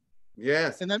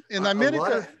 Yes. In A lot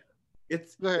America, of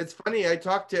it's go ahead. it's funny. I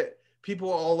talk to people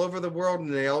all over the world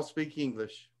and they all speak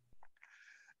English.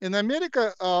 In America,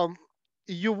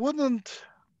 you wouldn't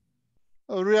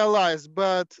realize,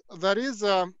 but there is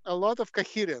a lot of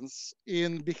coherence in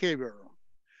behavior.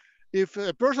 If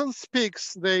a person speaks,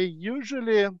 they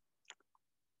usually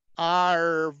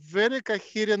are very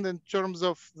coherent in terms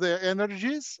of their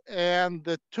energies and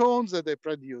the tones that they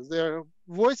produce. Their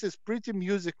voice is pretty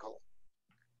musical.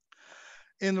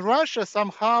 In Russia,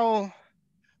 somehow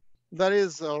there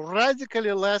is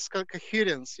radically less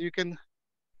coherence. You can,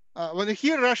 when you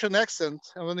hear Russian accent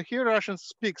and when you hear Russian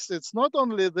speaks, it's not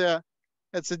only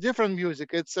it's a different music.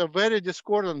 It's a very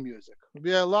discordant music.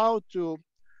 We are allowed to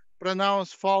pronounce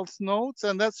false notes,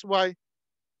 and that's why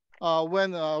when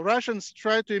Russians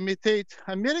try to imitate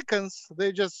Americans,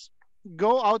 they just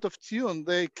go out of tune.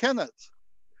 They cannot.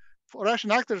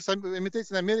 Russian actors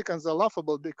imitating Americans are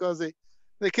laughable because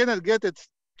they cannot get it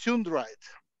tuned right.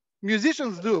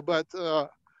 Musicians do, but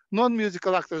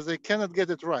non-musical actors, they cannot get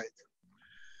it right.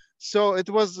 So it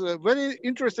was very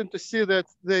interesting to see that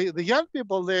the young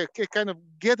people, they kind of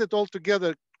get it all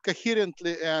together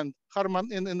coherently and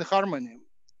in harmony,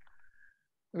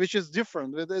 which is different.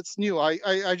 It's new.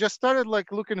 I just started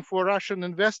like looking for Russian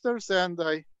investors, and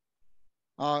I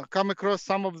come across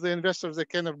some of the investors that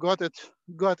kind of got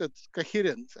it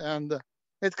coherent, and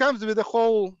it comes with the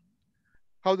whole,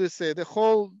 how do you say, the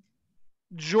whole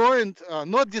joint,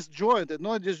 not disjointed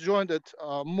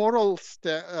moral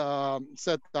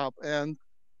setup and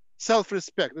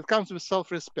self-respect. It comes with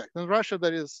self-respect. In Russia,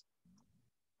 there is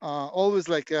always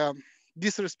like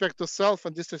disrespect to self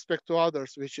and disrespect to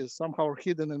others, which is somehow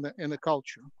hidden in the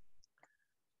culture.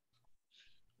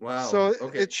 Wow. So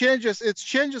Okay. it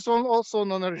changes also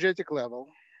on an energetic level.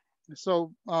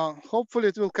 So hopefully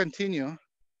it will continue.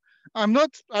 I'm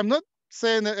not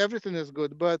saying that everything is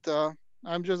good, but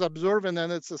I'm just observing,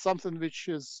 and it's something which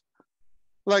is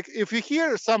like if you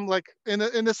hear some like in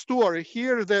a store, you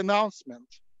hear the announcement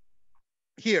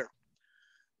here.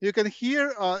 You can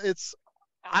hear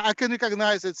I can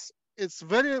recognize it's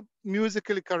very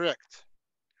musically correct.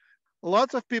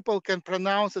 Lots of people can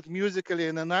pronounce it musically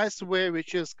in a nice way,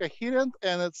 which is coherent,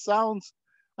 and it sounds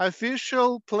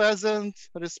official, pleasant,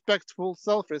 respectful,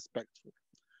 self-respectful.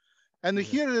 And you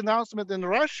Yes. hear the announcement in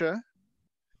Russia,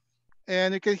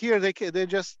 and you can hear they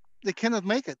cannot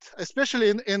make it, especially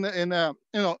in a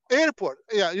airport.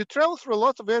 Yeah, you travel through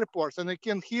lots of airports, and you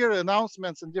can hear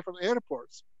announcements in different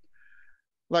airports.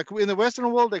 Like in the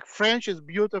Western world, like French is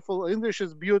beautiful, English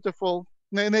is beautiful,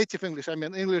 native English. I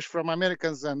mean English from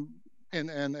Americans and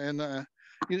in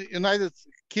United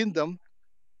Kingdom.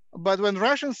 But when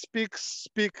Russians speak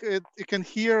it, you can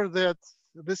hear that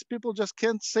these people just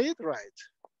can't say it right.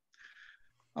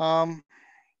 Um,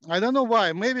 I don't know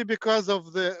why. Maybe because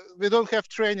of we don't have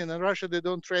training in Russia. They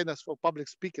don't train us for public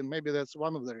speaking. Maybe that's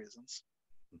one of the reasons.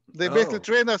 They basically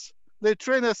Oh. train us. They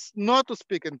train us not to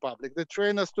speak in public. They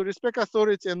train us to respect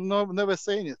authority and never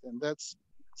say anything. That's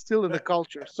still in the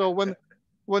culture. So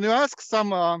when you ask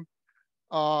some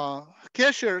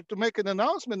cashier to make an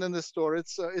announcement in the store, it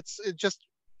just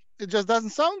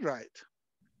doesn't sound right.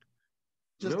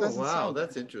 Just No. doesn't Wow. sound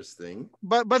That's right. interesting.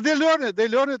 But they learn it. They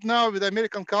learn it now with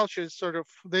American culture. It's sort of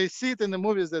they see it in the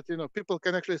movies that people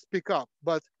can actually speak up.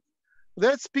 But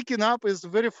that speaking up is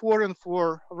very foreign for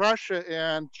Russia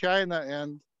and China,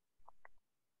 and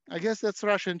I guess that's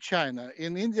Russia and China.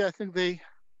 In India, I think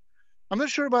I'm not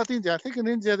sure about India. I think in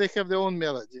India they have their own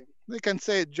melody. They can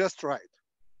say it just right.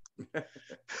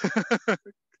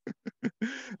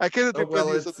 I cannot Oh well,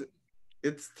 reproduce it.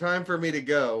 it's time for me to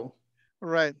go.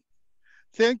 Right.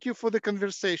 Thank you for the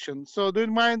conversation. So, do you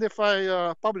mind if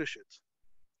I publish it?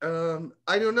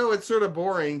 I don't know. It's sort of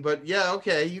boring, but yeah,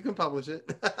 okay, you can publish it.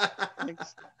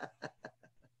 Thanks.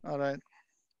 All right.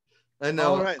 I All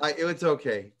know. right. It's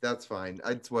okay. That's fine.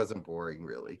 It wasn't boring,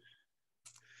 really.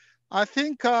 I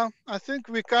think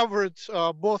we covered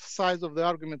both sides of the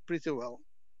argument pretty well.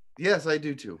 Yes, I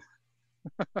do too.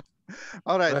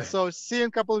 All right. All So, see you in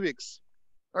a couple of weeks.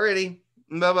 righty.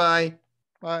 Bye bye.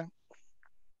 Bye.